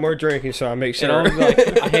 No more drinking, so I make And I'll sure. be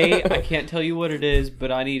like, hey, I can't tell you what it is,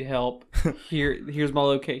 but I need help. Here's my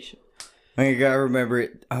location. And you gotta remember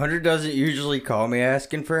it. Hunter doesn't usually call me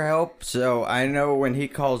asking for help, so I know when he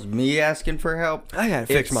calls me asking for help, I gotta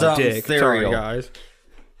fix it's my something dick. Sorry, ethereal. guys.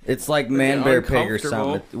 It's like man bear pig or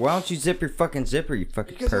uncomfortable. something. Why don't you zip your fucking zipper, you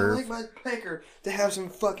fucking perv? my pecker to have some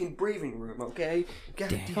fucking breathing room, okay?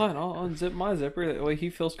 Fine, I'll unzip my zipper. That way he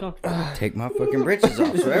feels comfortable. Take my fucking britches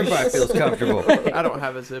off so everybody feels comfortable. I don't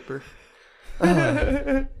have a zipper.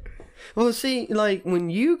 Well, see, like when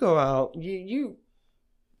you go out,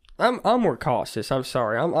 I'm more cautious. I'm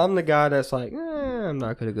sorry. I'm the guy that's like, I'm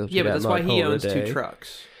not gonna go. Yeah, but that's why he mud hole owns today. 2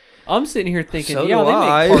 trucks. I'm sitting here thinking, So yeah, do they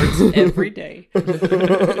I. make parts every day.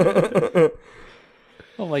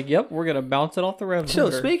 I'm like, yep, we're gonna bounce it off the rev So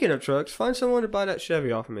limiter. speaking of trucks, find someone to buy that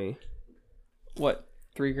Chevy off of me. What,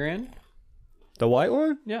 $3,000? The white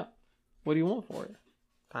one? Yeah. What do you want for it?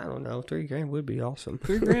 I don't know. $3,000 would be awesome.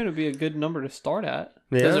 $3,000 would be a good number to start at.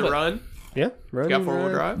 Yeah, Does it run? Yeah, Got 4-wheel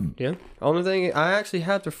drive? Yeah. Only thing, I actually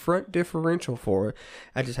have the front differential for it.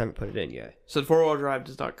 I just haven't put it in yet. So the 4-wheel drive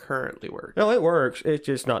does not currently work. No, it works. It's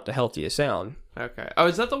just not the healthiest sound. Okay. Oh,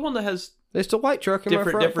 is that the one that has It's the white truck in my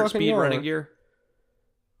front different fucking speed yard. running gear?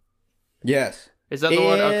 Yes. Is that the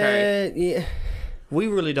one? Okay. Yeah. We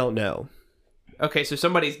really don't know. Okay, so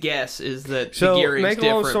somebody's guess is that So, the gearing's make a long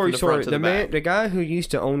different story from the front short, to the back. the guy who used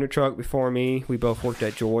to own the truck before me, we both worked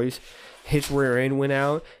at Joy's. His rear end went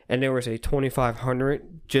out, and there was a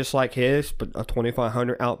 2500 just like his, but a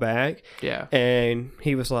 2500 out back. Yeah. And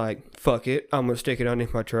he was like, "Fuck it, I'm gonna stick it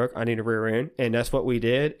underneath my truck. I need a rear end," and that's what we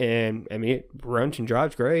did. And I mean, it runs and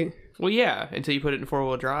drives great. Well, yeah, until you put it in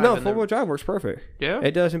 4-wheel drive. No, and 4-wheel drive works perfect. Yeah?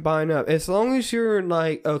 It doesn't bind up as long as you're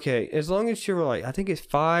like as long as you're like I think it's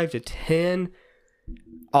 5 to 10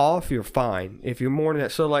 off, you're fine. If you're more than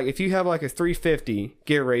that, so like if you have like a 350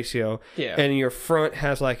 gear ratio, Yeah. and your front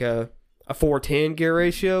has like a 410 gear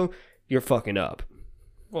ratio, you're fucking up.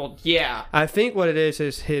 Well, yeah. I think what it is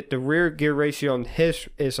hit the rear gear ratio on his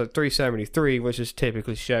is a 373, which is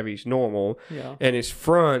typically Chevy's normal, Yeah. and his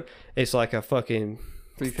front is like a fucking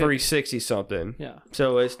 350. 360 something. Yeah.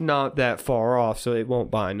 So it's not that far off, so it won't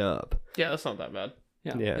bind up. Yeah, that's not that bad.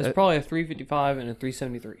 Yeah. Yeah. It's probably a 355 and a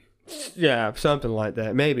 373. Yeah, something like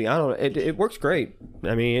that. Maybe, I don't know. It works great.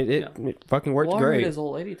 I mean, it fucking works Well, I heard great. his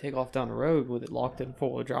old lady take off down the road with it locked in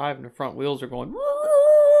 4-wheel drive, and the front wheels are going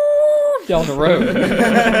down the road.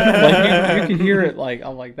 Like you can hear it. Like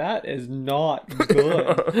I'm like, that is not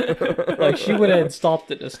good. Like she would have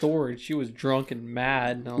stopped at the store and she was drunk and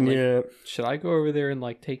mad. And I was like, Yeah. should I go over there and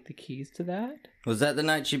like take the keys to that? Was that the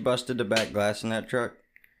night she busted the back glass in that truck?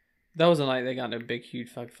 That was the night they got in a big, huge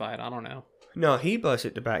fuck fight. I don't know. No, he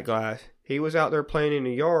busted the back glass. He was out there playing in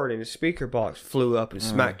the yard, and his speaker box flew up and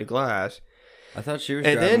smacked the glass. I thought she was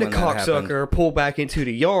And driving then the when that happened. cocksucker pulled back into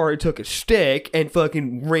the yard, took a stick, and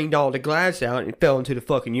fucking ringed all the glass out and fell into the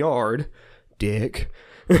fucking yard. Dick.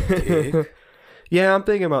 Yeah, I'm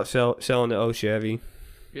thinking about selling the old Chevy.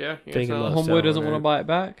 Yeah. You Thinking know, about- so- Homeboy selling doesn't it. want to buy it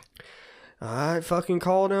back. I fucking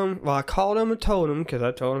called him. Well, I called him and told him because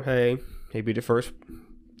I told him, hey, he'd be the first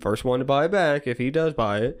one to buy it back if he does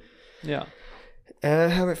buy it. Yeah. And I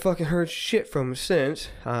haven't fucking heard shit from him since.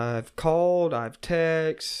 I've called, I've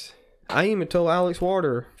texted. I even told Alex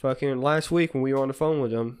Water fucking last week when we were on the phone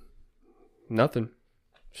with him. Nothing.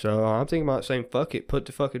 So I'm thinking about saying fuck it, put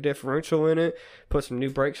the fucking differential in it, put some new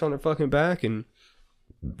brakes on the fucking back, and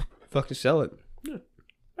fucking sell it.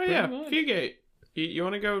 Oh, yeah. Fugate. You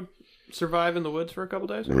want to go survive in the woods for a couple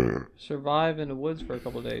days? Survive in the woods for a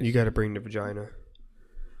couple days. You got to bring the vagina.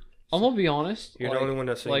 I'm gonna be honest. You're like, the only one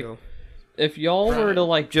that's like, single. if y'all were to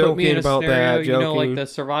like put Joking me in a about scenario, that, you know, like joking. the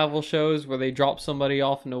survival shows where they drop somebody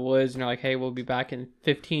off in the woods and they're like, "Hey, we'll be back in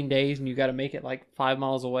 15 days," and you got to make it like 5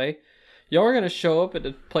 miles away. Y'all are gonna show up at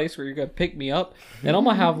the place where you're gonna pick me up, and I'm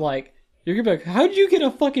gonna have like, you're gonna be like, "How'd you get a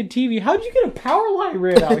fucking TV? How'd you get a power line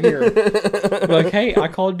ran out here?" Be like, "Hey, I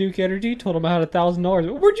called Duke Energy, told them I had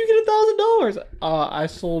 $1,000. Where'd you get $1,000? I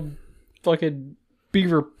sold fucking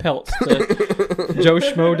beaver pelts to Joe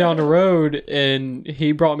Schmo down the road, and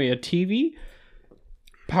he brought me a TV,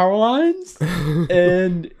 power lines,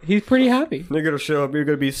 and he's pretty happy." They're gonna show up. You're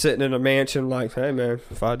gonna be sitting in a mansion, like, "Hey man,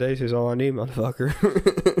 5 days is all I need,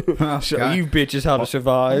 motherfucker." Show God. you bitches how to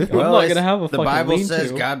survive. I'm not it's- gonna have a the fucking Bible lean-to.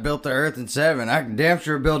 says God built the earth in 7. I can damn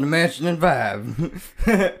sure build a mansion in 5.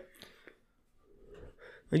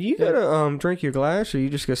 Are you gonna drink your glass, or you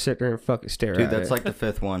just gonna sit there and fucking stare Dude, at that's it? like the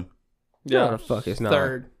 5th one. No, the fuck it's not.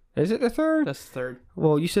 Third. Is it the third? That's the third.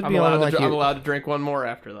 Well, you should I'm be on allowed, like I'm your, allowed to drink one more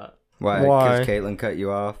after that. Why? Why? Because Caitlin cut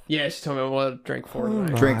you off. Yeah, she told me what to drink for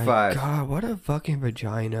tonight. Drink My 5. God, what a fucking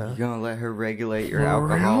vagina. You gonna let her regulate your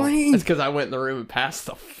alcohol? Really? That's because I went in the room and passed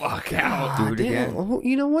the fuck out. Do it Damn. again. Well,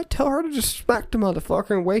 you know what? Tell her to just smack the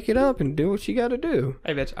motherfucker and wake it up and do what she got to do.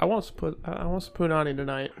 Hey, bitch, I want Spunani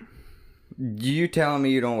tonight. You telling me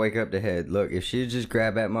you don't wake up the head? Look, if she just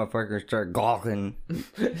grab that motherfucker and start gawking,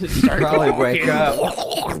 Start probably walking. wake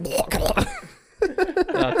up.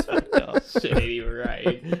 That's fucked up. Shit ain't even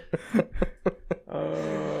right.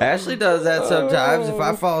 Ashley does that sometimes. If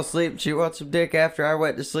I fall asleep, she wants some dick after I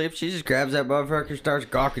went to sleep. She just grabs that motherfucker and starts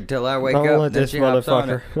gawking till I wake Don't up. let and then this she hops on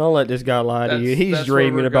motherfucker. it. Don't let this guy lie to you. He's That's where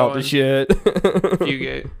dreaming we're about going. the shit.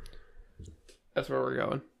 Fugate. That's where we're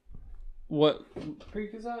going. What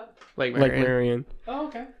creek is that? Lake Lake Marion. Marion. Oh,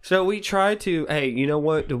 okay. So we tried to. Hey, you know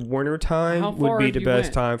what? The winter How time would far be have the you best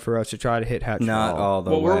went? time for us to try to hit Hatch Not Hall. all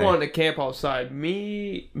the Well, way. we're wanting to camp outside.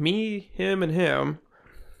 Me, him, and him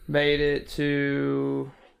made it to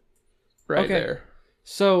right Okay. there.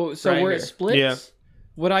 So Right where here. it splits. Yeah.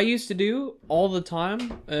 What I used to do all the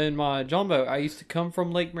time in my John boat, I used to come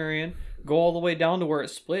from Lake Marion, go all the way down to where it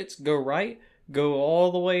splits, go right, go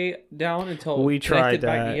all the way down until We it connected tried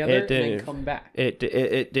back that. together, It and didn't. then come back. It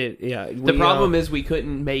did. Yeah. The problem is we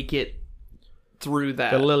couldn't make it through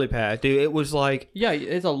that. the lily pad, dude. It was like. Yeah,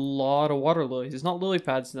 it's a lot of water lilies. It's not lily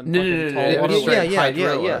pads. Them No, fucking no, no, tall no, it water was lilies. straight yeah.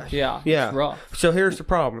 hydrilla. Yeah, it's rough. So here's the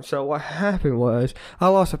problem. So what happened was I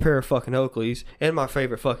lost a pair of fucking Oakleys and my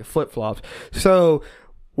favorite fucking flip flops. So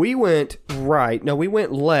we went right. No, we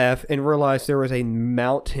went left and realized there was a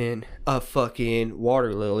mountain of fucking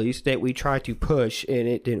water lilies that we tried to push and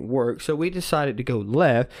it didn't work. So we decided to go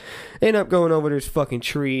left. End up going over this fucking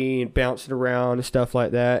tree and bouncing around and stuff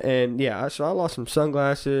like that. And yeah, so I lost some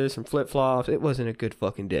sunglasses, some flip flops. It wasn't a good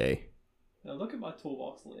fucking day. Now look at my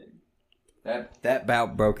toolbox lid. That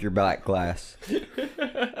bout broke your back glass.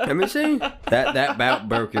 Let me see. That bout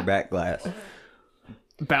broke your back glass.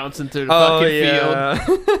 Bouncing through the fucking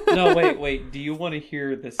field. No, wait. Do you want to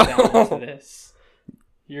hear the sound to this?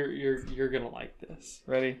 You're gonna like this.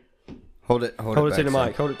 Ready? Hold it. Hold it back to the some.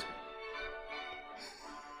 mic. Hold it.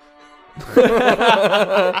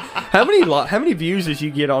 How many views did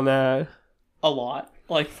you get on that? A lot,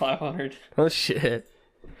 like 500. Oh shit,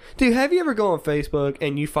 dude! Have you ever go on Facebook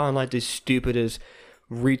and you find like the stupidest,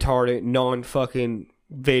 retarded, non-fucking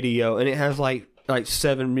video, and it has like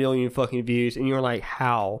 7 million fucking views, and you're like,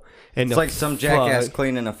 how? And It's like some jackass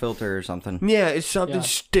cleaning a filter or something. Yeah, it's something Yeah.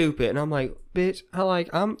 stupid, and I'm like, bitch,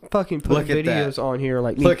 I'm fucking putting Look at that. videos on here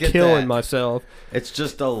like me Look at killing that. myself. It's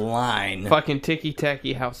just a line. Fucking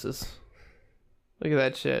ticky-tacky houses. Look at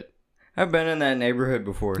that shit. I've been in that neighborhood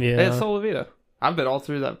before. Yeah, It's Solavita. I've been all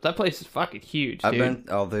through that. That place is fucking huge, dude. I've been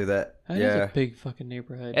all through that. That is Yeah. a big fucking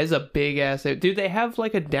neighborhood. It's a big ass. Dude, they have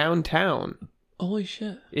like a downtown. Holy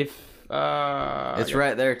shit. If It's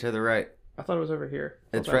right there to the right. I thought it was over here.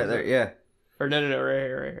 I It's thought it right was there. over- Yeah. Or no, right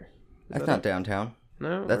here, right here. Is That's that not it? downtown.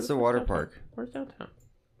 No, That's the water park. Where's downtown?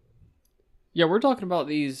 Yeah, we're talking about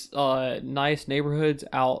these nice neighborhoods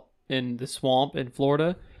out in the swamp in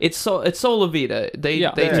Florida. It's Solavita. They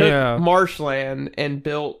Yeah. they Yeah. took Yeah. marshland and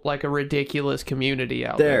built like a ridiculous community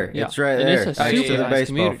out there. There. It's right and there. It's a Next to super the nice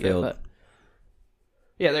baseball community, field. but-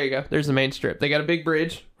 Yeah, there you go. There's the main strip. They got a big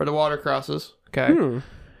bridge where the water crosses. Okay.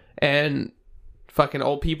 And fucking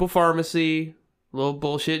old people pharmacy, little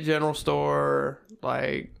bullshit general store,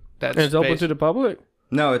 like that's and it's open basi- to the public.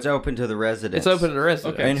 No, it's open to the residents. It's open to the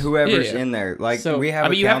residents. Okay. And whoever's Yeah. in there. Like, So- we have I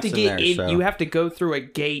mean, you have to accounts get in in. there, so. You have to go through a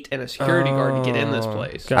gate and a security guard to get in this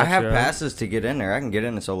place. Gotcha. I have passes to get in there. I can get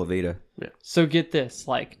into Solavita. So get this,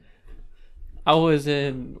 like, I was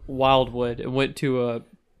in Wildwood and went to a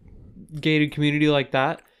gated community like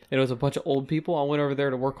that. And it was a bunch of old people. I went over there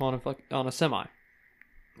to work on a semi,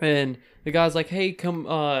 and the guy's like, "Hey, come,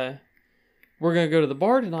 we're gonna go to the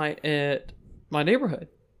bar tonight at my neighborhood."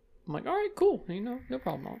 I'm like, "All right, cool. No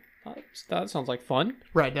problem. That sounds like fun.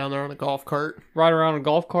 Right down there on a golf cart. Ride around in a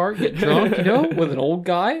golf cart, get drunk, with an old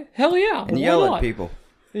guy. Hell yeah, And why yell not? at people.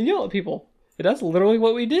 And yell at people. And that's literally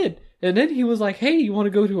what we did. And then he was like, "Hey, you want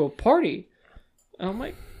to go to a party?" And I'm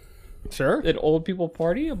like, Sure. "An old people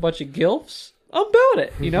party? A bunch of gilfs? I'm about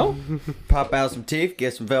it, Pop out some teeth,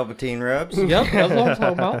 get some Velveteen rubs. Yep, that's what I'm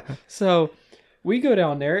talking about. So we go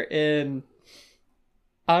down there, and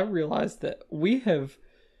I realized that we have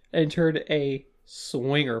entered a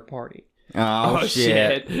swinger party. Oh,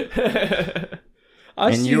 shit. I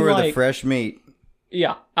And see, you were the like, fresh meat.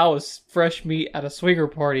 yeah, I was fresh meat at a swinger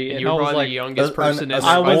party, and You I were was probably like, the youngest person in I there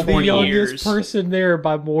I by was the 20 youngest years. person there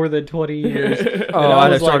by more than 20 years. Oh, I I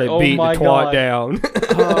was just started like, oh beating the my twat God. down.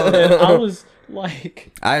 And I was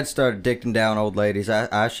like, I had started dicking down old ladies.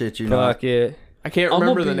 I shit you not. Fuck it. I can't I'm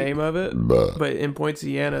gonna remember the be- name of it, but in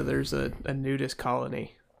Poinciana, there's a nudist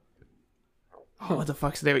colony. Oh, what the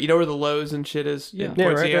fuck's the name? You know where the Lowe's and shit is Yeah. in Yeah,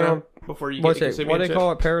 right Poinciana there on- before you What's get to it? Kissimmee What and they shit?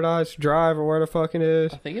 call it? Paradise Drive or where the fuck it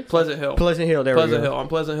is? I think it's Pleasant Hill. Pleasant Hill. There Pleasant we go. Hill on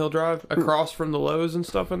Pleasant Hill Drive, across from the Lowe's and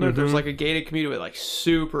stuff in there. There's like a gated community with like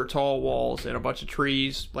super tall walls and a bunch of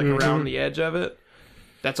trees like around the edge of it.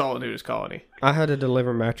 That's all a nudist colony. I had to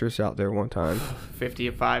deliver mattress out there one time.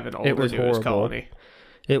 55 and older It was nudist horrible. colony.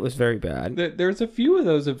 It was very bad. There's a few of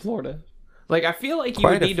those in Florida. Like I feel like you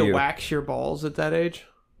Quite would a need to few. wax your balls at that age.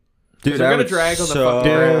 Dude, they're I gonna would drag on the so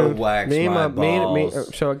fucking ground. wax me and my me,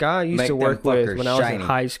 balls. so a guy I used Make to them work with fuckers when I was in shiny.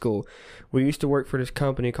 high school. We used to work for this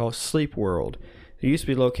company called Sleep World. It used to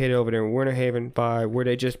be located over there in Winter Haven by where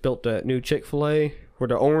they just built that new Chick-fil-A, where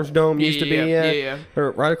the Orange Dome used to be at. Yeah.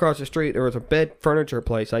 Or right across the street, there was a bed furniture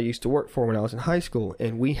place I used to work for when I was in high school,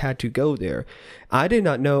 and we had to go there. I did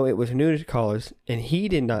not know it was a nudist college, and he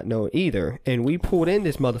did not know it either. And we pulled in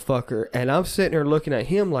this motherfucker, and I'm sitting there looking at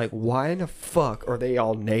him like, why in the fuck are they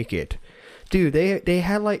all naked? Dude, they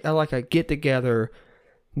had like a get together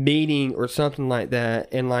meeting or something like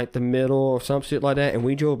that in like the middle or some shit like that, and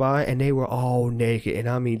we drove by and they were all naked, and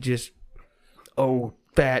I mean just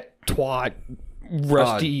fat twat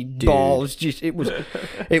rusty dude. balls. Just it was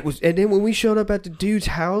and then when we showed up at the dude's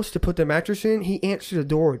house to put the mattress in, he answered the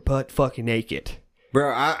door butt fucking naked.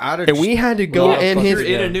 Bro, I'd have And we had to go Well, in fuck, his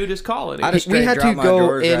you're in a nudist colony. I just we straight had to drop my go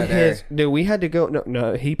drawers in right his there. no, we had to go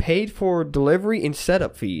no, he paid for delivery and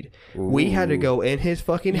setup feed. We had to go in his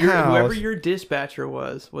fucking house. Whoever your dispatcher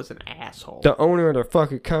was an asshole. The owner of the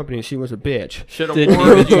fucking company, she was a bitch. Should have Didn't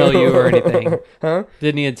warned even you. tell you or anything. Huh?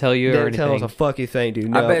 Didn't even tell you or Didn't anything. tell us a fucking thing, dude.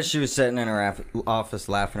 I No. bet she was sitting in her office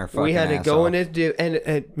laughing her fucking We had to ass go off. in this dude,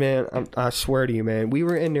 and man, I swear to you, man, we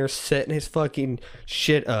were in there setting his fucking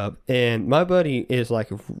shit up, and my buddy is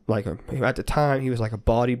like a at the time he was like a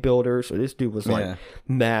bodybuilder, so this dude was like Yeah.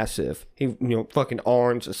 massive. He fucking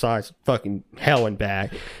arms the size of fucking hell and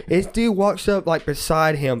back. This dude walks up like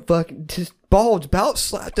beside him, fucking just balls about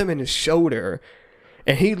slapped him in the shoulder.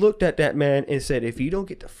 And he looked at that man and said, if you don't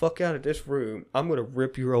get the fuck out of this room, I'm going to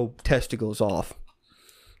rip your old testicles off.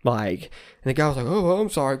 Like, and the guy was like, oh, I'm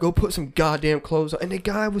sorry. Go put some goddamn clothes on. And the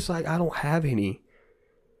guy was like, I don't have any.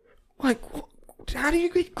 Like, how do you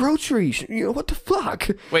get groceries? What the fuck?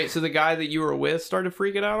 Wait, so the guy that you were with started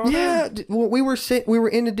freaking out on Yeah, him? well, we were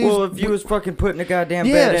in the dude's... Well, if you was fucking putting a goddamn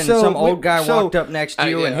Yeah, bed in, so and some we- old guy so- walked up next to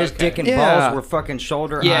you, yeah, and his okay. dick and Yeah. balls were fucking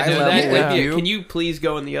shoulder Yeah, high no, level with yeah. you, Can you please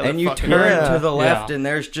go in the other and you fucking turn room? to the left, Yeah. and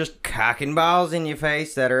there's just cock and balls in your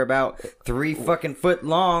face that are about 3 fucking foot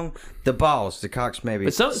long. The balls, the cock's maybe.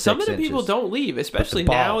 But some of 6 the people inches. don't leave, especially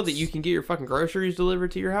balls. now that you can get your fucking groceries delivered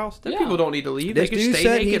to your house. Them Yeah. people don't need to leave. This They can dude stay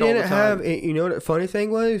said he naked all the didn't time. have... You know what the funny thing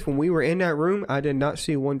was? When we were in that room, I did not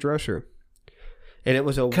see one dresser. And it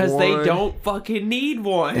was a Because they one- don't fucking need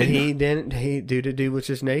one. And he didn't... The dude was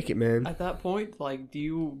just naked, man. At that point, like, do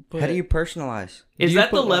you put... How do you personalize? Is Do you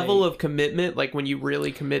that the put, level like- of commitment? Like when you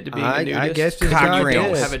really commit to being I a nudist? guess this Cock guy rings.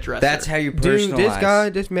 don't did. have a dresser. That's how you personalize.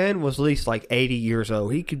 Dude, this man was at least like 80 years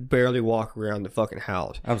old. He could barely walk around the fucking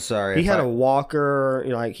house. I'm sorry. He if had I- a walker.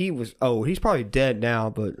 Like he was old. He's probably dead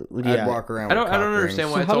now, but yeah. I'd walk around. I don't with cock understand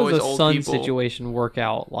rings. why So it's how always does the old sun people. situation work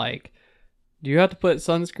out? Like, do you have to put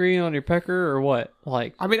sunscreen on your pecker or what?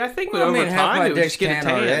 Like, I mean, I think Well, I over mean, half time my it would dick's just get a tan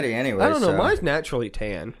tan. already anyway. I don't know. so- Mine's naturally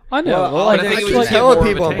tan. I know. Well, well, like, I think I it keep would just get telling more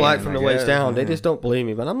of a people I'm tan, black from I the waist guess. down. They just don't believe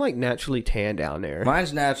me, but I'm like naturally tan down there.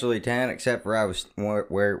 Mine's naturally tan, except for I was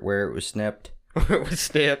where it was snipped. With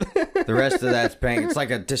snip. The rest of that's pink. It's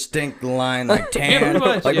like a distinct line, like tan. pretty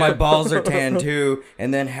much, like yeah. my balls are tan too,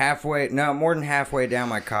 and then more than halfway down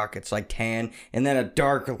my cock, it's like tan, and then a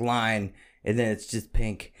dark line, and then it's just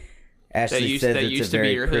pink. Ashley used- says that it's a used to be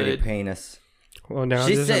very your pretty hood. penis. Well, now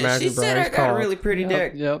She just said imagine I Brian's got a cock. really pretty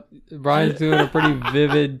dick. Yep. Brian's doing a pretty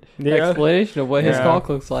vivid Yeah. explanation of what his Yeah. cock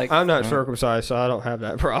looks like. I'm not circumcised, so I don't have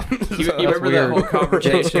that problem. You, So you that's remember that weird. whole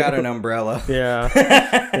conversation? Jake's got an umbrella. Yeah.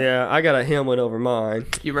 Yeah, I got a helmet over mine.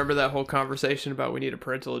 You remember that whole conversation about we need a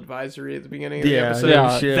parental advisory at the beginning of the Yeah, episode?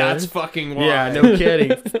 yeah. shit. That's fucking why. Yeah, no kidding.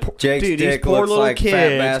 Jake's Dude, these dick poor looks little like kids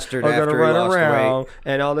Fat Bastard are gonna after he run lost around, weight.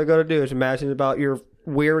 and all they're gonna do is imagine about your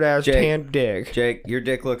weird ass Jake. tan dick. Jake, your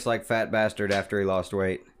dick looks like Fat Bastard after he lost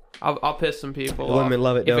weight. I'll piss some people Women off.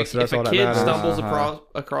 love it, though, so that's if all a that kid matters. stumbles Uh-huh.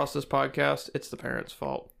 across this podcast, it's the parents'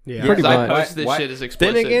 fault. Yeah. Pretty Because I much. post this Why- shit as Then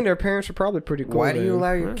explicit. again, their parents are probably pretty cool. Why do you dude.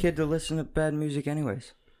 allow your kid to listen to bad music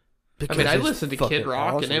anyways? I mean, I it's listened to fucking Kid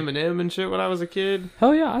Rock awesome. and Eminem and shit when I was a kid.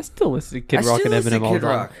 Hell yeah, I still listen to Kid I Rock still and listen to Eminem all the Kid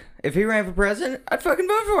time. Rock. If he ran for president, I'd fucking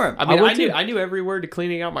vote for him. I mean, would I knew too. I knew every word to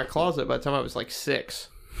cleaning out my closet by the time I was like 6.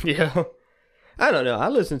 Yeah. I don't know. I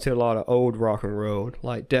listen to a lot of old rock and roll,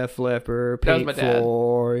 like Def Leppard, That was Pink my dad.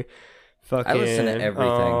 Floyd, Fucking, I listen to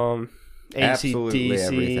everything. Absolutely AC/DC,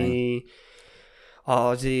 everything.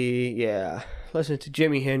 Ozzy, yeah. Listen to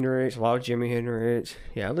Jimi Hendrix, a lot of Jimi Hendrix.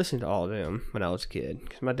 Yeah, I listened to all of them when I was a kid.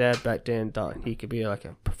 Because my dad back then thought he could be like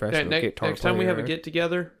a professional guitar Next time we have a player. get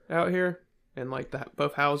together out here, and like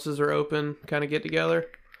both houses are open, kind of get together,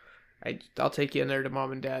 I'll take you in there to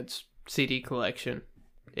mom and dad's CD collection.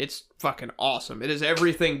 It's fucking awesome. It is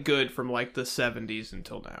everything good from like the 70s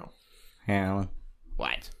until now. Hey, Alan.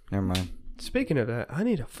 What? Never mind. Speaking of that, I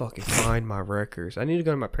need to fucking find my records. I need to go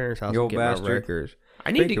to my parents' house You and old get bastard. my records.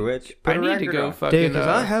 I need Speaking of to. which, I put a need to record go on. fucking. Dude, because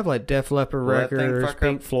I have like Def Leppard Will that thing records, fuck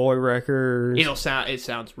Pink up? Floyd records. It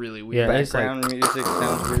sounds really weird. Yeah, it's like, Background music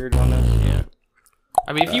sounds weird on this. Yeah.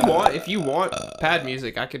 I mean, if you want pad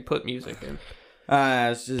music, I could put music in. I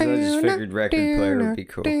just figured record player would be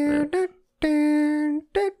cool.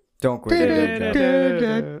 Don't quit that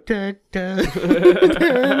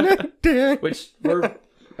job. Which we're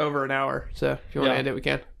over an hour, so if you want to Yeah. end it, we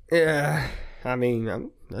can. Yeah, I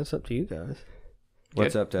mean, that's up to you guys.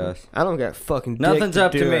 What's up to us? I don't got fucking dick Nothing's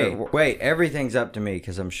up to do me. it. Wait, everything's up to me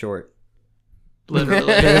because I'm short. Literally. All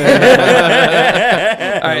right.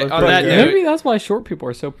 On that note, Maybe that's why short people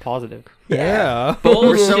are so positive. Yeah.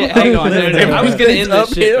 bullshit. Hang on. No. I was gonna end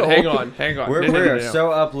this shit. But uphill. hang on. We're, No. we're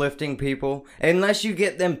so uplifting people. Unless you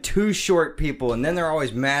get them two short people, and then they're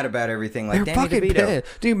always mad about everything, like They're Danny fucking DeVito.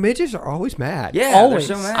 pissed. Dude, midgets are always mad. Yeah, Always.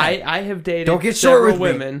 they're so mad. I have dated Don't get short several with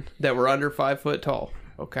me. women that were under 5 foot tall.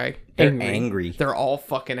 Okay, They're angry. They're all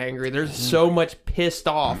fucking angry. There's so much pissed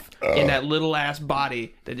off in that little ass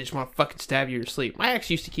body that they just want to fucking stab you in your sleep. My ex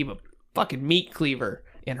used to keep a fucking meat cleaver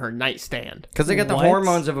in her nightstand. Because they got the What?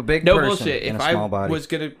 hormones of a big No person bullshit. in If a I small body. was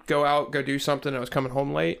gonna go do something, and I was coming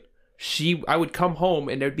home late, I would come home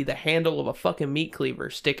and there'd be the handle of a fucking meat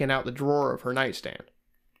cleaver sticking out the drawer of her nightstand.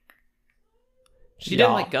 She didn't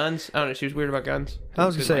Yeah. like guns. I don't know. She was weird about guns. I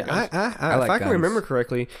was gonna say, Didn't like guns. I like if I can guns. remember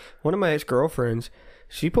correctly, one of my ex-girlfriends,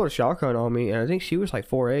 she pulled a shotgun on me, and I think she was like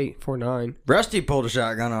 4'8", 4'9". Rusty pulled a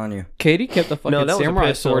shotgun on you. Katie kept the fucking No, that was a samurai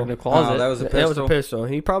pistol. sword in the closet. Oh, that was a That was pistol. a pistol.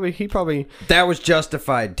 He probably, That was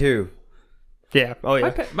justified too. yeah. Oh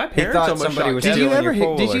yeah. My He parents thought almost somebody shot was Kevin. Did you stealing ever?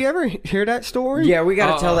 your Did you four-wheeler. ever hear that story? Yeah, we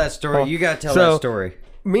got to tell that story. oh. You got to tell So- that story.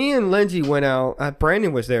 Me and Lindsay went out.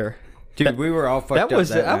 Brandon was there. Dude, we were all fucked That up was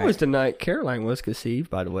that night. was the night Caroline was conceived,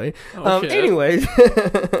 by the way. Oh, shit. Anyways,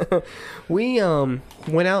 we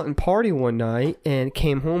went out and party one night and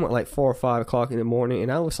came home at like 4 or 5 o'clock in the morning,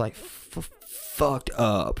 and I was like fucked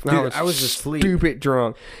up. Dude, I was asleep. stupid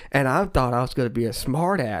drunk, and I thought I was gonna be a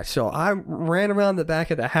smart ass. So I ran around the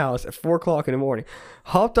back of the house at 4 o'clock in the morning,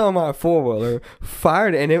 hopped on my 4-wheeler,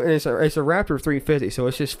 fired it, and it's a Raptor 350, so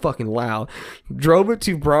it's just fucking loud. Drove it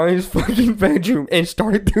to Brian's fucking bedroom and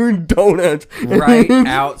started doing donuts right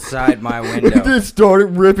outside my window. just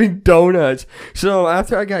started ripping donuts. So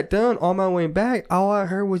after I got done, on my way back, all I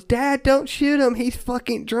heard was, "Dad, don't shoot him. He's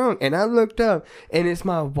fucking drunk." And I looked up, and it's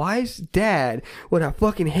my wife's dad with a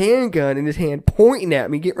fucking handgun in his hand, pointing at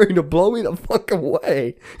me, getting ready to blow me the fuck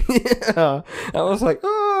away. Yeah, I was like,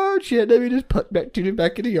 "Oh shit!" Let me just put back to the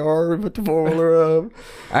back of the yard and put the 4-wheeler up.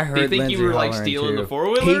 I heard Do you think Lindsay you were like hollering, stealing too. the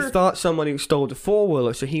 4-wheeler? He thought somebody stole the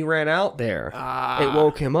 4-wheeler, so he ran out there. Ah. It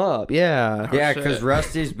woke him up. Yeah. Yeah, shit. because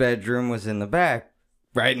Rusty's bedroom was in the back,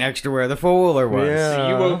 right next to where the 4-wheeler was. Yeah. So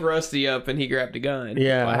you woke Rusty up and he grabbed a gun.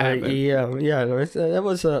 Yeah, What happened? yeah. No,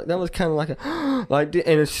 that was kind of like a like.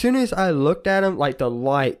 And as soon as I looked at him, like the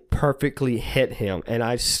light perfectly hit him, and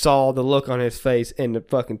I saw the look on his face and the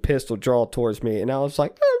fucking pistol draw towards me, and I was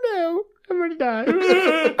like, "Oh no, I'm gonna die."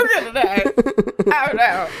 I'm gonna die. Oh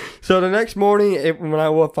no. So the next morning, when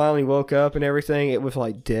I finally woke up and everything, it was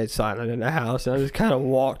like dead silent in the house, and I just kind of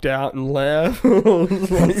walked out and left.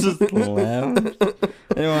 Just left.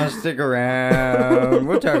 They want to stick around.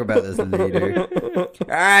 We'll talk about this later. All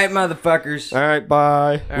right, motherfuckers. All right,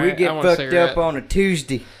 bye. All We right, I get want a fucked cigarette. up on a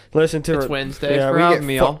Tuesday. Listen to It's it. Wednesday. Yeah, for we having get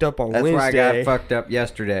me, y'all. fucked up on That's Wednesday. why I got fucked up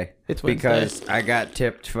yesterday. It's Wednesday. because I got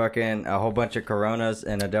tipped fucking a whole bunch of Coronas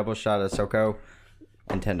and a double shot of SoCo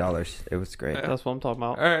and $10. It was great. That's what I'm talking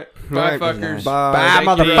about. All right. Bye, Right. fuckers. Bye. Bye,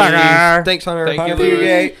 Thank you. motherfucker. Thanks, Hunter. Thank Hunter you, Louis.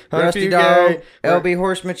 Fugate, Hunter Rusty Fugate. Dog, LB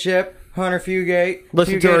Horsemanship, Hunter Fugate.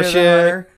 Listen to Fugate our of the shit. Hunter.